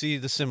 Do you see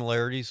the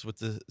similarities with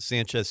the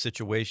Sanchez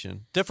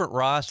situation? Different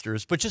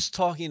rosters, but just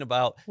talking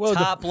about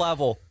top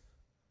level –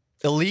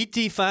 elite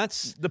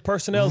defense, the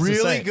personnel is really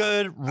the same.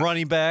 Good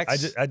running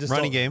backs,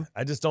 running game.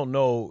 I just don't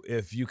know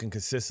if you can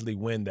consistently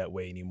win that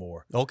way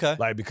anymore. Okay,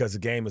 because the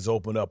game has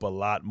opened up a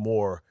lot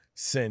more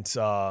since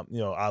I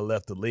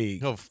left the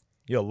league.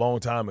 A long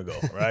time ago,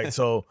 right?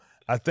 So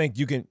I think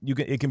you can.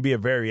 It can be a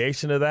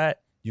variation of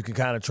that. You can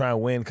kind of try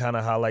and win, kind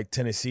of how like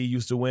Tennessee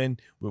used to win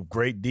with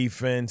great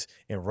defense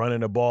and running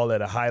the ball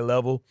at a high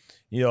level.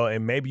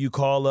 And maybe you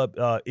call up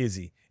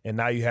Izzy. And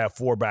now you have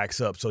 4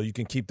 backs up, so you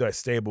can keep that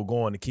stable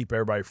going to keep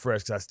everybody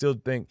fresh. Because I still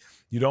think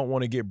you don't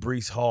want to get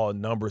Breece Hall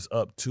numbers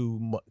up too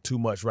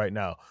much right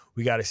now.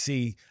 We got to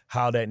see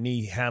how that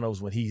knee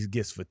handles when he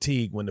gets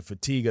fatigued, when the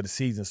fatigue of the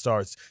season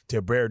starts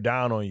to bear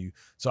down on you.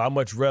 So I'd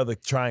much rather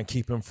try and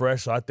keep him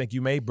fresh. So I think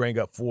you may bring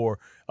up 4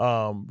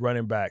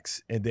 running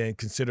backs and then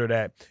consider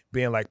that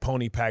being like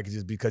pony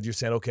packages, because you're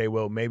saying, okay,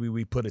 well, maybe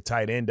we put a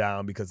tight end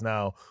down because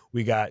now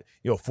we got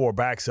 4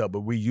 backs up,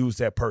 but we use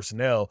that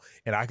personnel.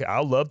 And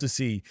I'd love to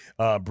see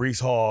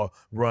Breece Hall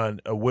run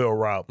a wheel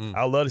route.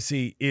 I'd love to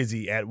see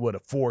Izzy at a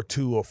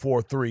 4-2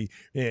 or 4-3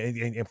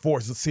 and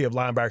force to see if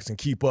linebackers can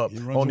keep up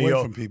on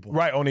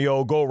the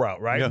old go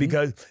route, right? Yeah.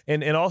 Because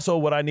and also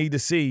what I need to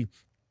see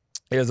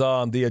is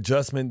the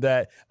adjustment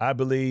that I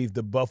believe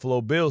the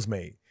Buffalo Bills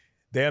made.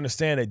 They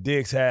understand that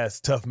Diggs has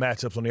tough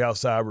matchups on the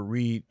outside with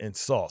Reed and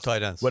Sauce.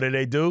 Tight ends. What did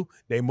they do?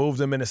 They moved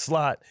him in the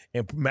slot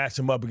and matched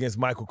him up against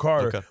Michael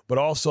Carter, but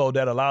also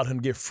that allowed him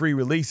to get free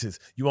releases.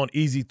 You want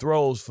easy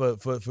throws for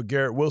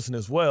Garrett Wilson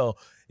as well.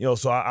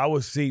 So I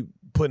would see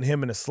putting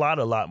him in the slot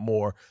a lot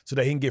more so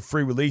that he can get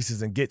free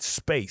releases and get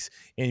space.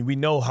 And we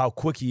know how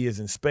quick he is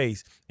in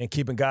space, and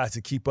keeping guys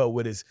to keep up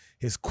with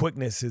his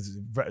quickness, his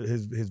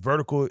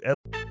vertical.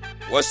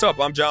 What's up?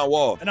 I'm John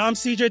Wall. And I'm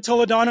CJ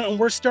Toledano, and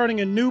we're starting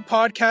a new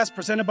podcast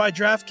presented by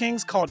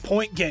DraftKings called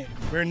Point Game.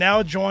 We're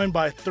now joined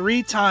by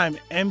 3-time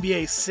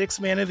NBA Sixth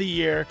Man of the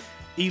Year,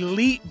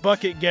 elite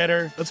bucket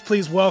getter. Let's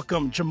please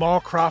welcome Jamal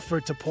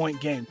Crawford to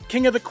Point Game.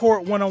 King of the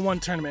Court one-on-one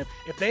tournament.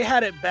 If they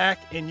had it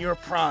back in your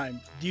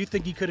prime, do you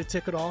think you could have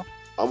took it all?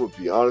 I'm going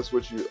to be honest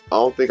with you. I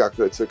don't think I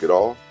could have took it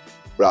all,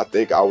 but I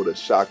think I would have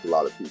shocked a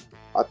lot of people.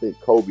 I think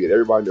Kobe and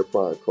everybody in their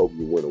prime, Kobe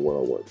would win a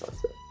one-on-one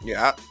contest.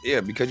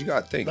 Yeah, because you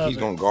got to think he's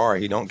going to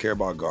guard. He don't care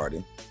about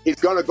guarding. He's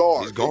going to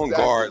guard. He's going to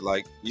guard.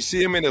 Like, you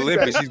see him in the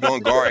Olympics, he's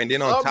going to guard. And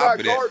then on top of that.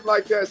 I'm not guarding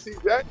like that,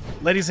 CJ.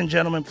 Ladies and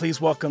gentlemen, please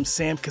welcome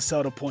Sam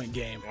Cassell to Point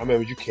Game. I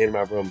remember you came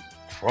out from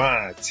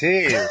prime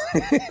 10.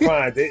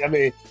 I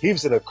mean, he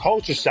was in a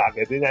culture shock.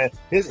 And then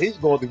he's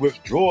going through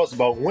withdrawals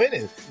about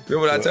winning.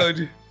 Remember what I told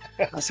you?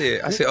 I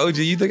said, OG,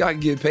 you think I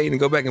can get paid and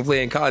go back and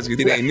play in college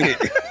because it ain't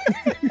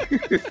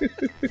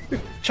it?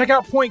 Check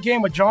out Point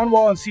Game with John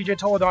Wall and CJ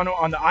Toledano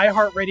on the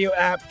iHeartRadio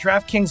app,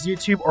 DraftKings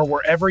YouTube, or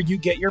wherever you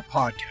get your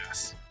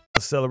podcasts.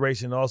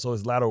 Acceleration also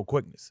is lateral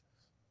quickness.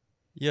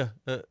 Yeah,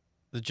 the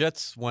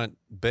Jets went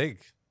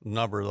big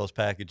number of those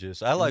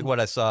packages. I like what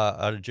I saw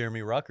out of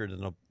Jeremy Ruckert in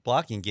the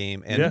blocking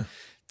game, and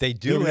they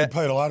do. They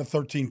played a lot of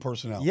 13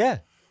 personnel. Yeah.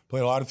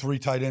 Played a lot of 3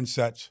 tight end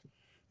sets.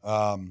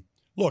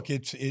 Look,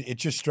 it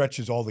just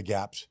stretches all the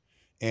gaps.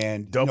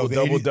 And double.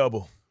 The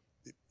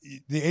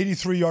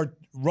 83-yard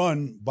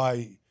run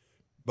by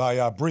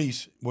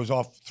Brees was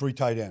off 3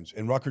 tight ends,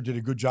 and Rucker did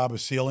a good job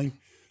of sealing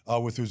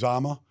with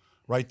Uzama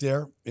right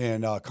there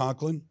and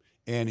Conklin,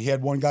 and he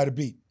had one guy to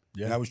beat.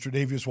 Yeah. And that was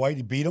Tre'Davious White.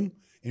 He beat him, and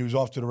he was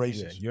off to the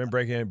races. Yeah, you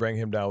didn't bring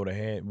him down with a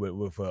hand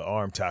with an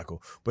arm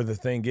tackle. But the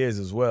thing is,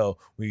 as well,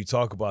 when you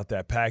talk about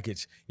that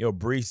package,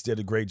 Brees did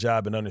a great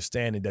job in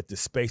understanding that the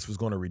space was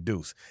going to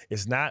reduce.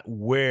 It's not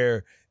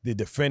where the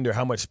defender,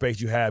 how much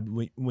space you have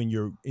when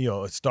you're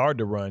starting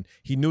to run.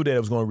 He knew that it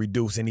was going to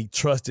reduce, and he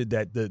trusted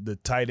that the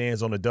tight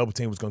ends on the double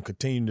team was going to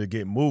continue to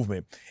get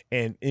movement.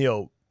 And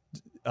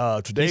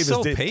Tre'Davious He's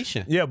so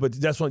patient. Yeah, but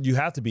that's what you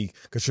have to be,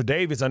 because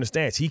Tre'Davious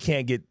understands he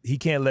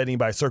can't let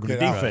anybody circle the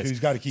defense.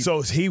 He's got to keep.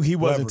 So he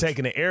wasn't leverage.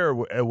 taking the air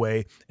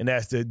away, and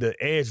as the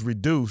edge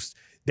reduced,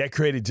 that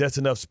created just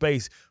enough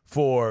space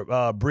for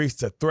Brees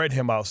to thread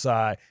him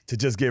outside to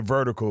just get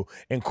vertical.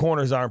 And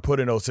corners aren't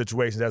put in those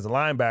situations. As a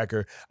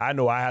linebacker, I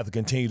know I have to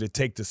continue to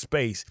take the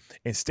space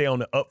and stay on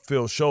the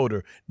upfield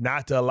shoulder,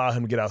 not to allow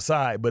him to get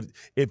outside. But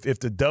if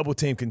the double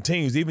team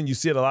continues, even you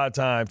see it a lot of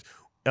times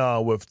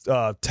with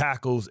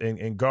tackles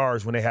and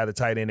guards when they have the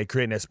tight end, they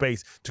create that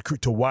space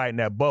to widen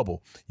that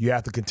bubble. You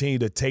have to continue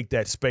to take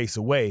that space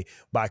away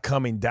by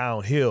coming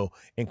downhill,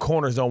 and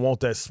corners don't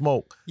want that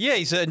smoke. Yeah,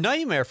 he's a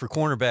nightmare for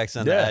cornerbacks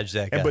on the edge.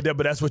 That guy. But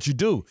that's what you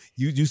do.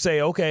 You say,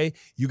 okay,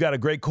 you got a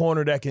great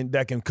corner that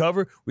can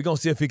cover. We're gonna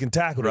see if he can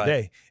tackle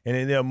today.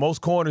 And then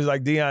most corners,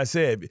 like Deion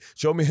said,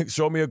 show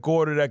me a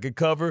corner that can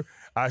cover.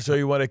 I'll show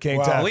you one that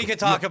can't tackle. We could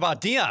talk about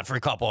Deion for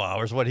a couple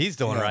hours. What he's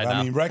doing right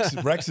now. I mean,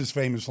 Rex's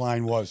famous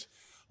line was,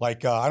 I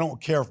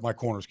don't care if my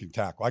corners can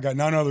tackle. I got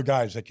 9 other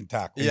guys that can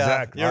tackle. Yeah,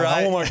 exactly. You're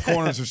right. I want my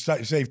corners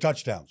to save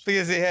touchdowns.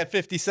 Because he had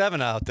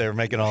 57 out there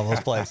making all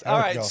those plays. All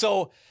right,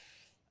 so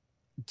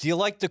do you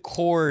like the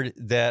chord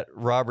that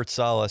Robert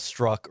Saleh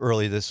struck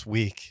early this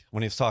week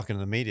when he was talking to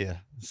the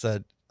media? He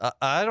said,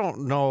 I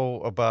don't know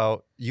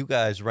about you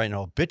guys writing an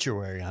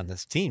obituary on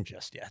this team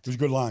just yet. It was a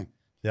good line.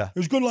 Yeah. It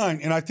was a good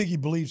line, and I think he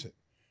believes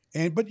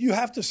it. But you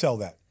have to sell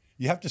that.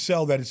 You have to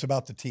sell that it's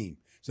about the team.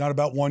 It's not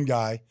about one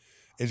guy.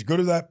 As good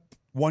as that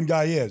one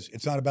guy is,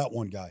 it's not about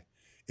one guy.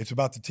 It's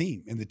about the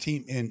team. And the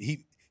team, and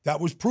that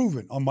was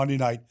proven on Monday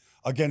night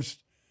against,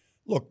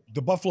 look,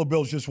 the Buffalo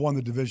Bills just won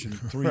the division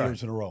 3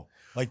 years in a row.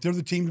 They're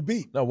the team to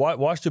beat. Now,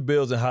 watch the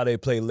Bills and how they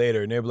play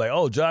later, and they'll be like,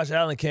 oh, Josh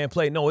Allen can't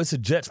play. No, it's a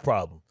Jets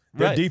problem.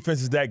 Their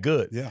defense is that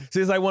good. Yeah.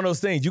 See, it's like one of those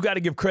things. You got to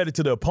give credit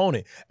to the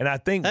opponent. And I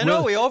think we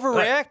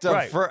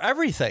overreact for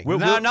everything.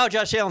 Now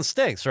Josh Allen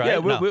stinks, right? Yeah,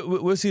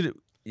 we'll see.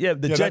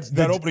 The Jets.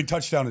 That opening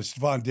touchdown to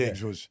Stephon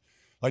Diggs was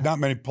not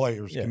many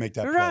players can make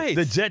that play. Right.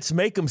 The Jets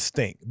make them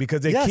stink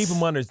because they keep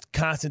them under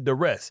constant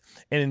duress.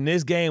 And in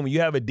this game, when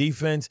you have a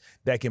defense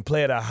that can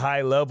play at a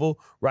high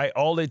level, right,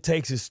 all it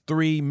takes is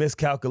 3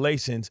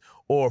 miscalculations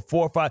or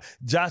 4 or 5.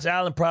 Josh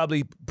Allen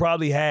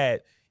probably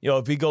had,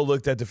 if he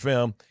looked at the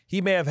film,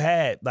 he may have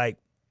had 70%,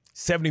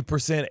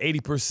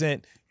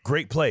 80%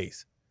 great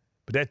plays.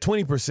 But that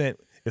 20%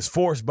 is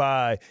forced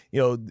by,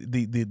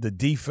 the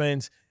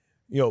defense,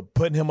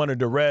 putting him under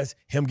duress,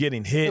 him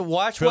getting hit.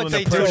 Watch what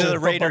they do to the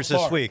Raiders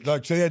this week. So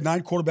they had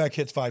 9 quarterback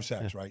hits, 5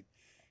 sacks, right?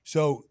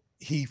 So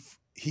he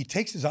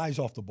takes his eyes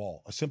off the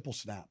ball, a simple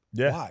snap.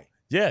 Yeah. Why?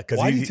 Yeah,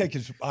 why did he take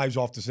his eyes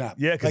off the snap?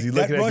 Yeah, because he's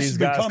looking at these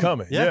guys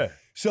coming. Yeah.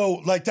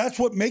 So that's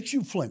what makes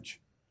you flinch.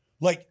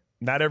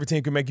 Not every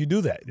team can make you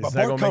do that. But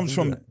Bart comes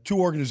from 2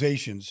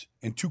 organizations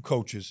and 2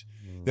 coaches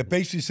that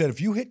basically said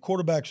if you hit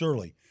quarterbacks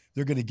early,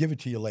 they're going to give it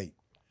to you late.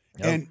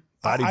 Yep. And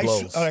body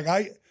blows.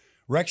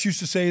 Rex used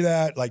to say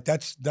that.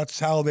 That's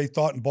how they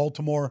thought in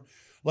Baltimore.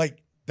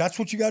 That's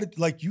what you got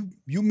to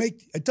you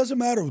make. It doesn't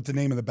matter what the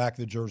name of the back of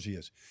the jersey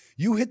is.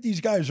 You hit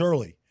these guys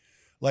early.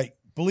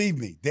 Believe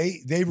me,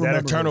 they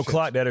remember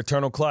that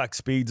eternal clock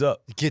speeds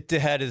up. Get the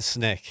head of the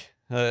snake.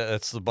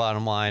 That's the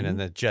bottom line, and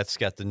the Jets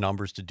got the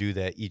numbers to do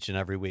that each and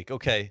every week.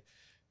 Okay,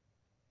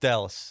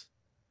 Dallas,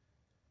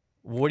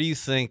 what do you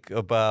think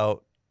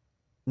about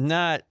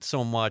not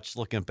so much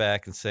looking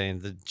back and saying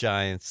the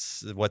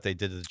Giants, what they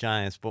did to the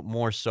Giants, but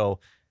more so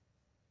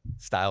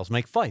styles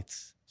make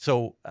fights.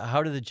 So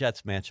how do the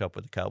Jets match up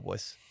with the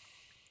Cowboys?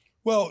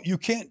 Well, you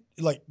can't,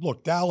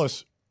 look,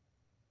 Dallas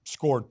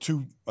scored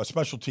 2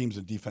 special teams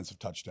and defensive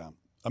touchdown.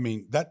 I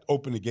mean, that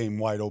opened the game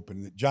wide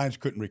open. The Giants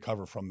couldn't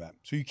recover from that.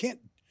 So you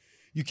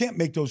can't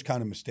make those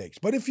kind of mistakes.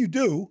 But if you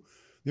do,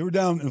 they were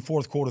down in the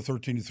fourth quarter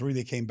 13-3.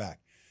 They came back.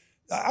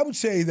 I would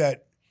say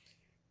that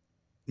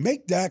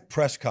make Dak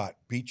Prescott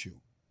beat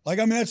you.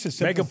 That's the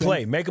simple Make him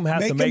play. Make him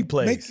have to make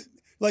plays.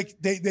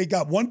 They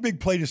got one big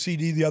play to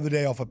CD the other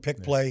day off a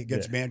pick play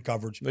against man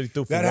coverage. He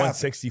threw for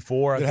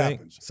 164, I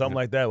think. Something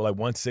like that,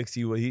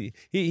 160.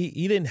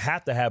 He didn't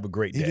have to have a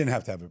great day. He didn't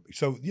have to have it.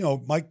 So,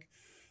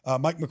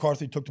 Mike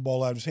McCarthy took the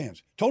ball out of his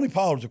hands. Tony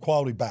Pollard's a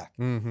quality back.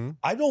 Mm-hmm.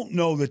 I don't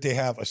know that they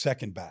have a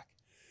second back.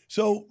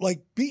 So,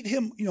 like, beat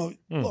him,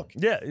 look.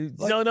 Yeah.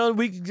 No,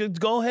 we just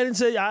go ahead and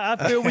say, I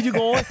feel where you're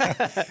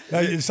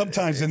going.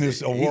 Sometimes in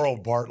this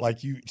world, Bart,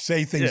 like, you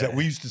say things that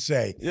we used to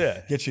say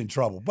get you in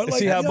trouble. But, like,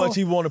 see how much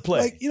you want to play.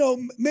 Like,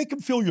 make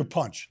him feel your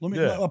punch.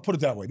 I'll put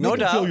it that way. No Make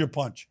him doubt. feel your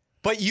punch.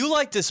 But you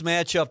like this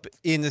matchup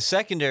in the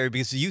secondary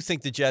because you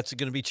think the Jets are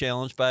going to be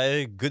challenged by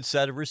a good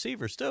set of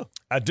receivers too.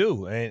 I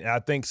do, and I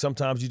think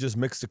sometimes you just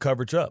mix the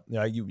coverage up.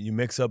 You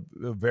mix up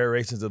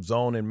variations of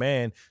zone and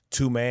man,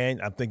 2-man.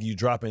 I think you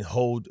dropping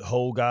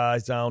whole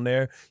guys down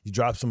there. You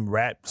drop some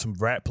rat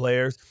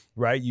players,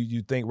 right?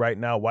 You think right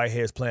now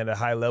Whitehead's playing at a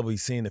high level.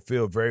 He's seeing the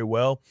field very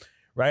well,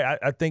 right?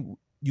 I think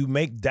you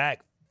make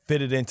Dak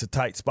fit it into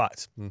tight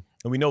spots, and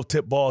we know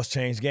tip balls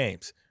change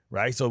games.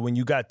 Right, so when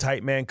you got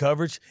tight man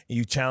coverage and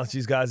you challenge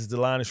these guys at the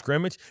line of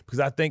scrimmage, because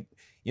I think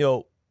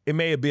it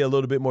may be a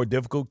little bit more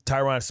difficult.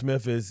 Tyron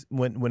Smith is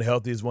when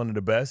healthy is one of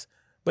the best,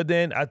 but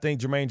then I think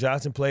Jermaine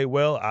Johnson played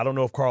well. I don't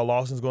know if Carl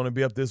Lawson's going to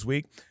be up this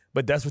week,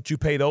 but that's what you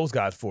pay those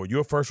guys for.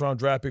 You're a first-round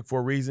draft pick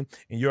for a reason,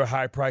 and you're a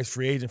high-priced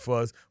free agent for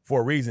us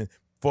for a reason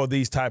for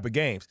these type of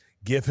games.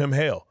 Give him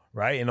hell,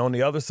 right? And on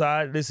the other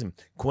side, listen,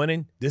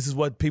 Quinnen, this is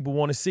what people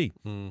want to see.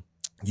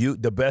 You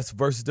the best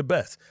versus the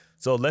best.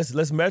 So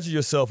let's measure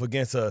yourself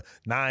against a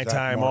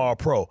 9-time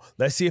All-Pro.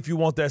 Let's see if you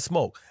want that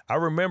smoke. I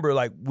remember,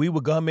 like, we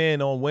would come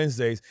in on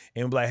Wednesdays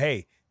and be like,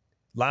 hey,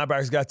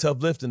 linebackers got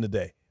tough lifting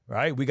today,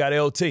 right? We got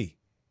LT.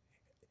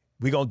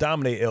 We going to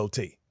dominate LT,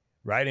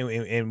 right?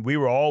 And we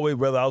were always,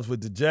 whether I was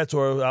with the Jets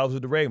or I was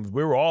with the Ravens,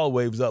 we were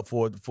always up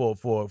for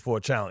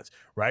a challenge,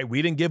 right?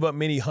 We didn't give up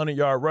many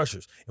 100-yard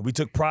rushers, and we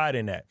took pride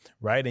in that,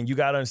 right? And you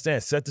got to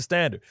understand, set the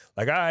standard.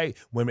 Like, all right,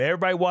 when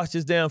everybody watch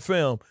this damn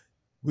film,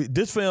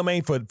 this film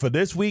ain't for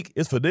this week.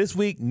 It's for this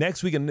week,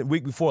 next week, and the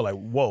week before. Like,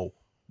 whoa.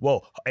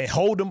 And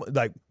hold them.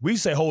 Like, we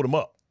say hold them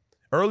up.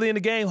 Early in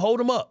the game,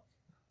 hold them up.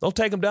 Don't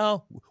take them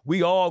down.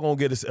 We all going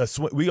to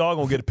get we all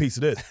going to get a piece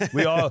of this.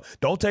 We all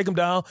don't take them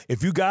down.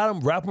 If you got them,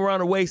 wrap them around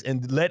the waist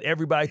and let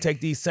everybody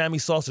take these Sammy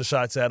Sosa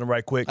shots at them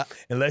right quick.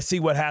 And let's see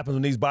what happens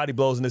when these body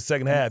blows in the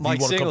second half. Mike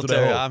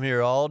Singletary, I'm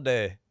here all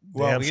day.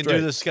 Well, we can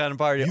do this kind of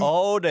party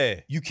all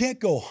day. You can't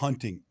go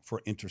hunting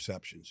for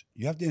interceptions.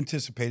 You have to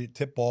anticipate it,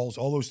 tip balls,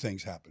 all those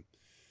things happen.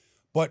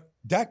 But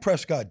Dak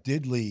Prescott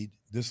did lead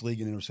this league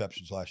in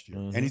interceptions last year,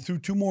 and he threw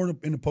 2 more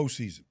in the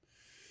postseason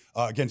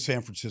against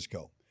San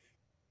Francisco.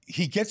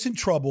 He gets in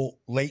trouble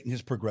late in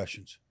his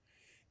progressions.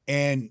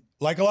 And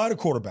like a lot of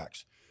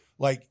quarterbacks,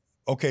 like,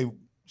 okay,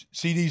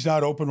 CD's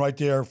not open right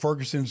there.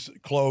 Ferguson's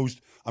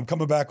closed. I'm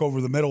coming back over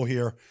the middle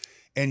here.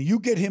 And you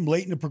get him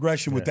late in the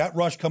progression with that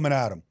rush coming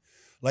at him.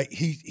 Like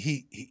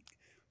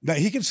now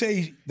he can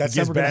say that's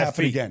never going to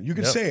happen again. You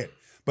can say it.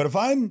 But if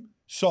I'm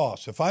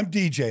Sauce, if I'm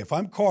DJ, if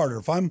I'm Carter,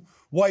 if I'm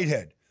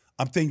Whitehead,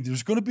 I'm thinking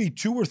there's going to be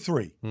 2 or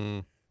 3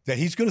 that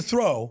he's going to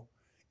throw.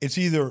 It's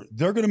either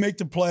they're going to make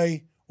the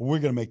play or we're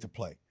going to make the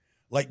play.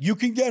 Like, you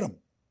can get them.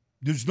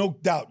 There's no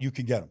doubt you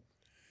can get them.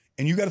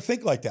 And you got to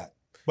think like that.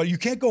 But you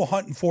can't go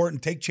hunting for it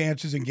and take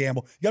chances and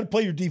gamble. You got to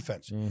play your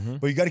defense.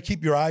 But you got to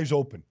keep your eyes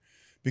open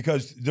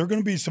because there are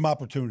going to be some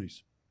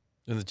opportunities.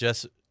 And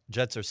the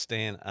Jets are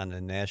staying on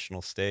the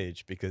national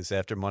stage because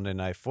after Monday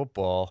Night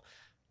Football,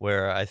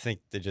 where I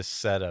think they just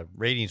set a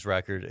ratings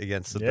record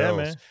against the Bills.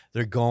 Man.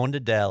 They're going to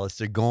Dallas.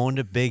 They're going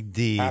to Big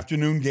D.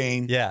 Afternoon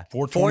game. Yeah.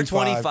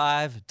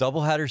 4:25,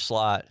 doubleheader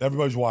slot.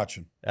 Everybody's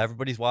watching.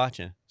 Everybody's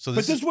watching. So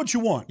this is what you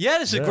want. Yeah,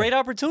 this is a great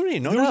opportunity.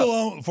 No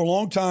doubt. For a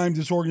long time,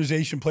 this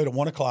organization played at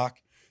 1 o'clock.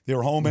 They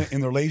were home in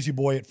their lazy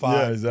boy at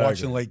 5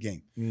 watching the late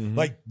game.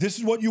 Like, this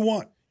is what you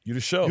want. You the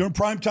show. You're in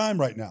prime time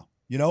right now.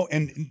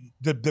 And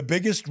the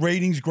biggest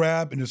ratings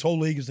grab in this whole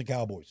league is the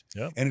Cowboys.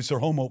 Yep. And it's their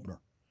home opener.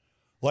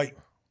 Like,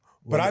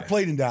 but I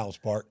played in Dallas,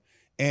 Bart.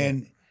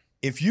 And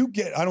if you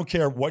get, I don't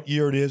care what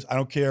year it is, I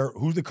don't care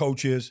who the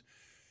coach is,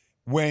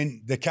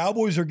 when the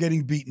Cowboys are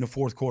getting beat in the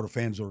fourth quarter,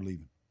 fans are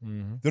leaving.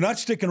 They're not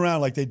sticking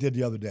around like they did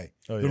the other day.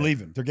 They're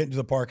leaving. They're getting to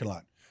the parking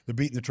lot. They're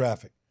beating the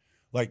traffic.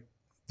 Like,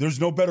 there's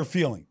no better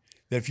feeling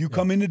that if you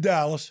come into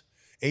Dallas,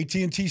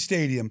 AT&T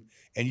Stadium,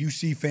 and you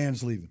see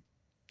fans leaving.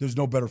 There's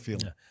no better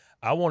feeling. Yeah.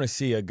 I want to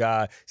see a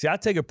guy. See, I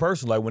take it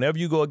personal. Like, whenever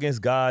you go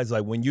against guys,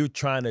 like when you're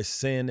trying to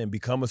ascend and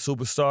become a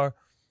superstar,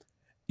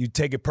 you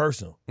take it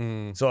personal.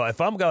 So if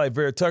I'm a guy like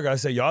Vera Tucker, I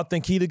say, y'all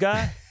think he the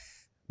guy?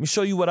 Let me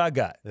show you what I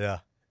got. Yeah.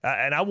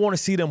 And I want to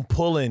see them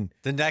pulling.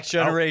 The next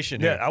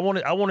generation. I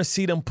want to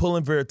see them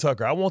pulling Vera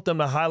Tucker. I want them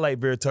to highlight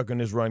Vera Tucker in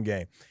this run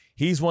game.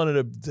 He's one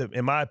of the,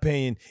 in my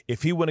opinion,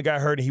 if he wouldn't have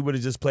got hurt and he would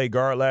have just played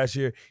guard last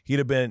year, he'd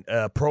have been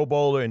a Pro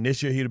Bowler, and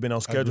this year he'd have been on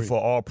schedule for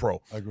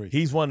All-Pro. I agree.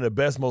 He's one of the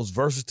best, most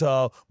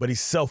versatile, but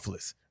he's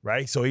selfless,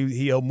 right? So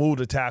he'll move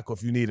the tackle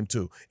if you need him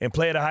to and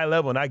play at a high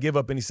level and not give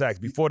up any sacks.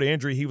 Before the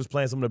injury, he was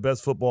playing some of the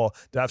best football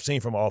that I've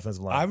seen from an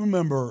offensive line. I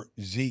remember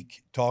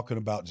Zeke talking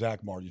about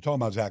Zach Martin. You're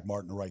talking about Zach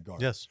Martin, the right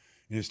guard. Yes.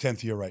 In his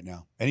 10th year right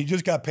now. And he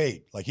just got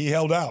paid. Like, he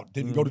held out,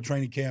 didn't go to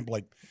training camp,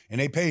 and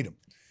they paid him.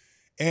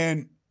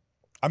 And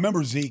I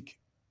remember Zeke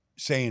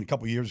saying a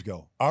couple years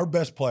ago, our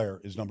best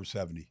player is number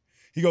 70.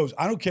 He goes,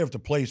 I don't care if the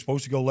play is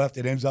supposed to go left,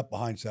 it ends up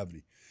behind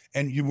 70.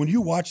 And when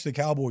you watch the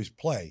Cowboys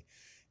play,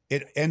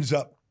 it ends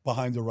up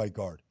behind the right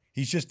guard.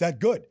 He's just that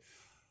good.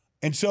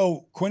 And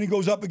so Quinn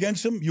goes up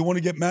against him. You want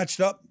to get matched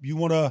up. You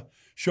want to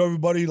show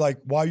everybody like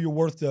why you're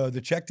worth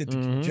the check that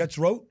the Jets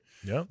wrote.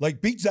 Yeah.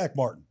 Like beat Zach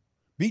Martin.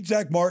 Beat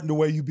Zach Martin the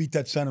way you beat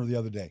that center the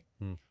other day.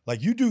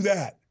 Like you do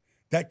that,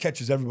 that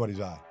catches everybody's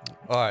eye.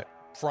 All right.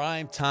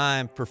 Prime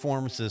time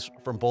performances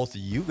from both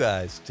of you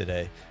guys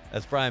today.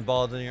 That's Brian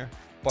Baldinger,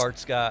 Bart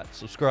Scott.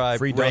 Subscribe,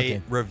 Free rate,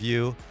 dunking.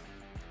 review.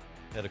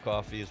 Had a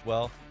coffee as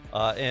well.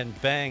 And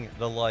bang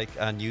the like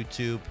on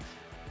YouTube.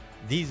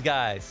 These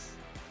guys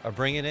are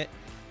bringing it.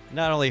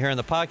 Not only here on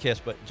the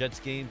podcast, but Jets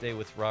Game Day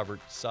with Robert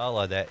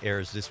Saleh that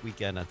airs this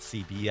weekend on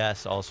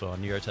CBS, also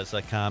on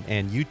NewYorkJets.com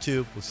and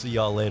YouTube. We'll see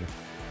y'all later.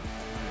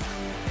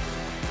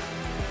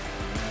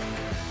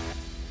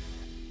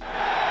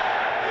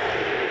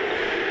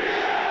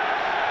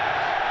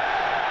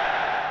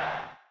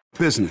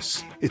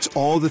 Business. It's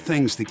all the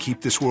things that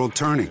keep this world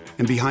turning.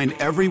 And behind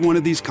every one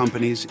of these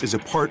companies is a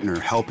partner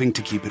helping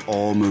to keep it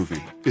all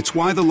moving. It's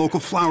why the local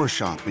flower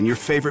shop and your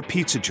favorite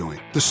pizza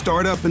joint, the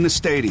startup and the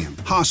stadium,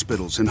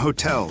 hospitals and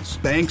hotels,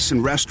 banks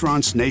and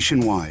restaurants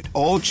nationwide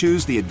all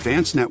choose the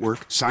advanced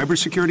network,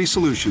 cybersecurity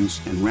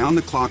solutions, and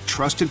round-the-clock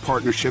trusted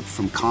partnership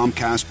from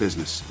Comcast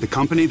Business, the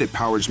company that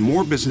powers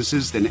more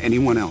businesses than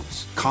anyone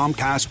else.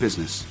 Comcast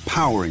Business,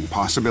 powering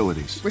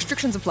possibilities.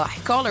 Restrictions apply.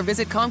 Call or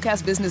visit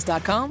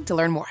ComcastBusiness.com to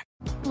learn more.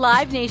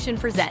 Live Nation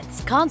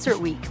presents Concert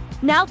Week.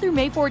 Now through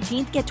May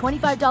 14th, get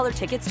 $25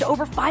 tickets to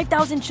over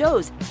 5,000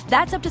 shows.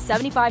 That's up to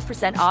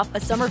 75% off a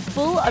summer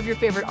full of your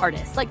favorite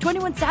artists like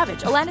 21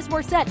 Savage, Alanis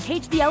Morissette,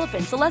 Cage the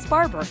Elephant, Celeste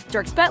Barber,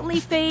 Dierks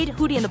Bentley, Fade,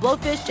 Hootie and the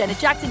Blowfish, Janet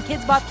Jackson,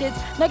 Kids Bop Kids,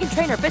 Meghan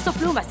Trainor, Peso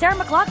Pluma, Sarah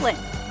McLachlan.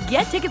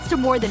 Get tickets to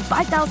more than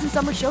 5,000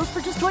 summer shows for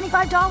just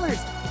 $25.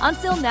 On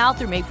sale now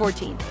through May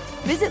 14th.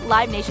 Visit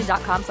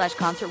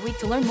LiveNation.com/Concert Week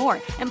to learn more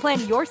and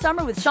plan your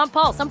summer with Sean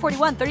Paul, Sum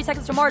 41, 30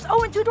 Seconds to Mars,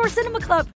 and Two Door Cinema Club.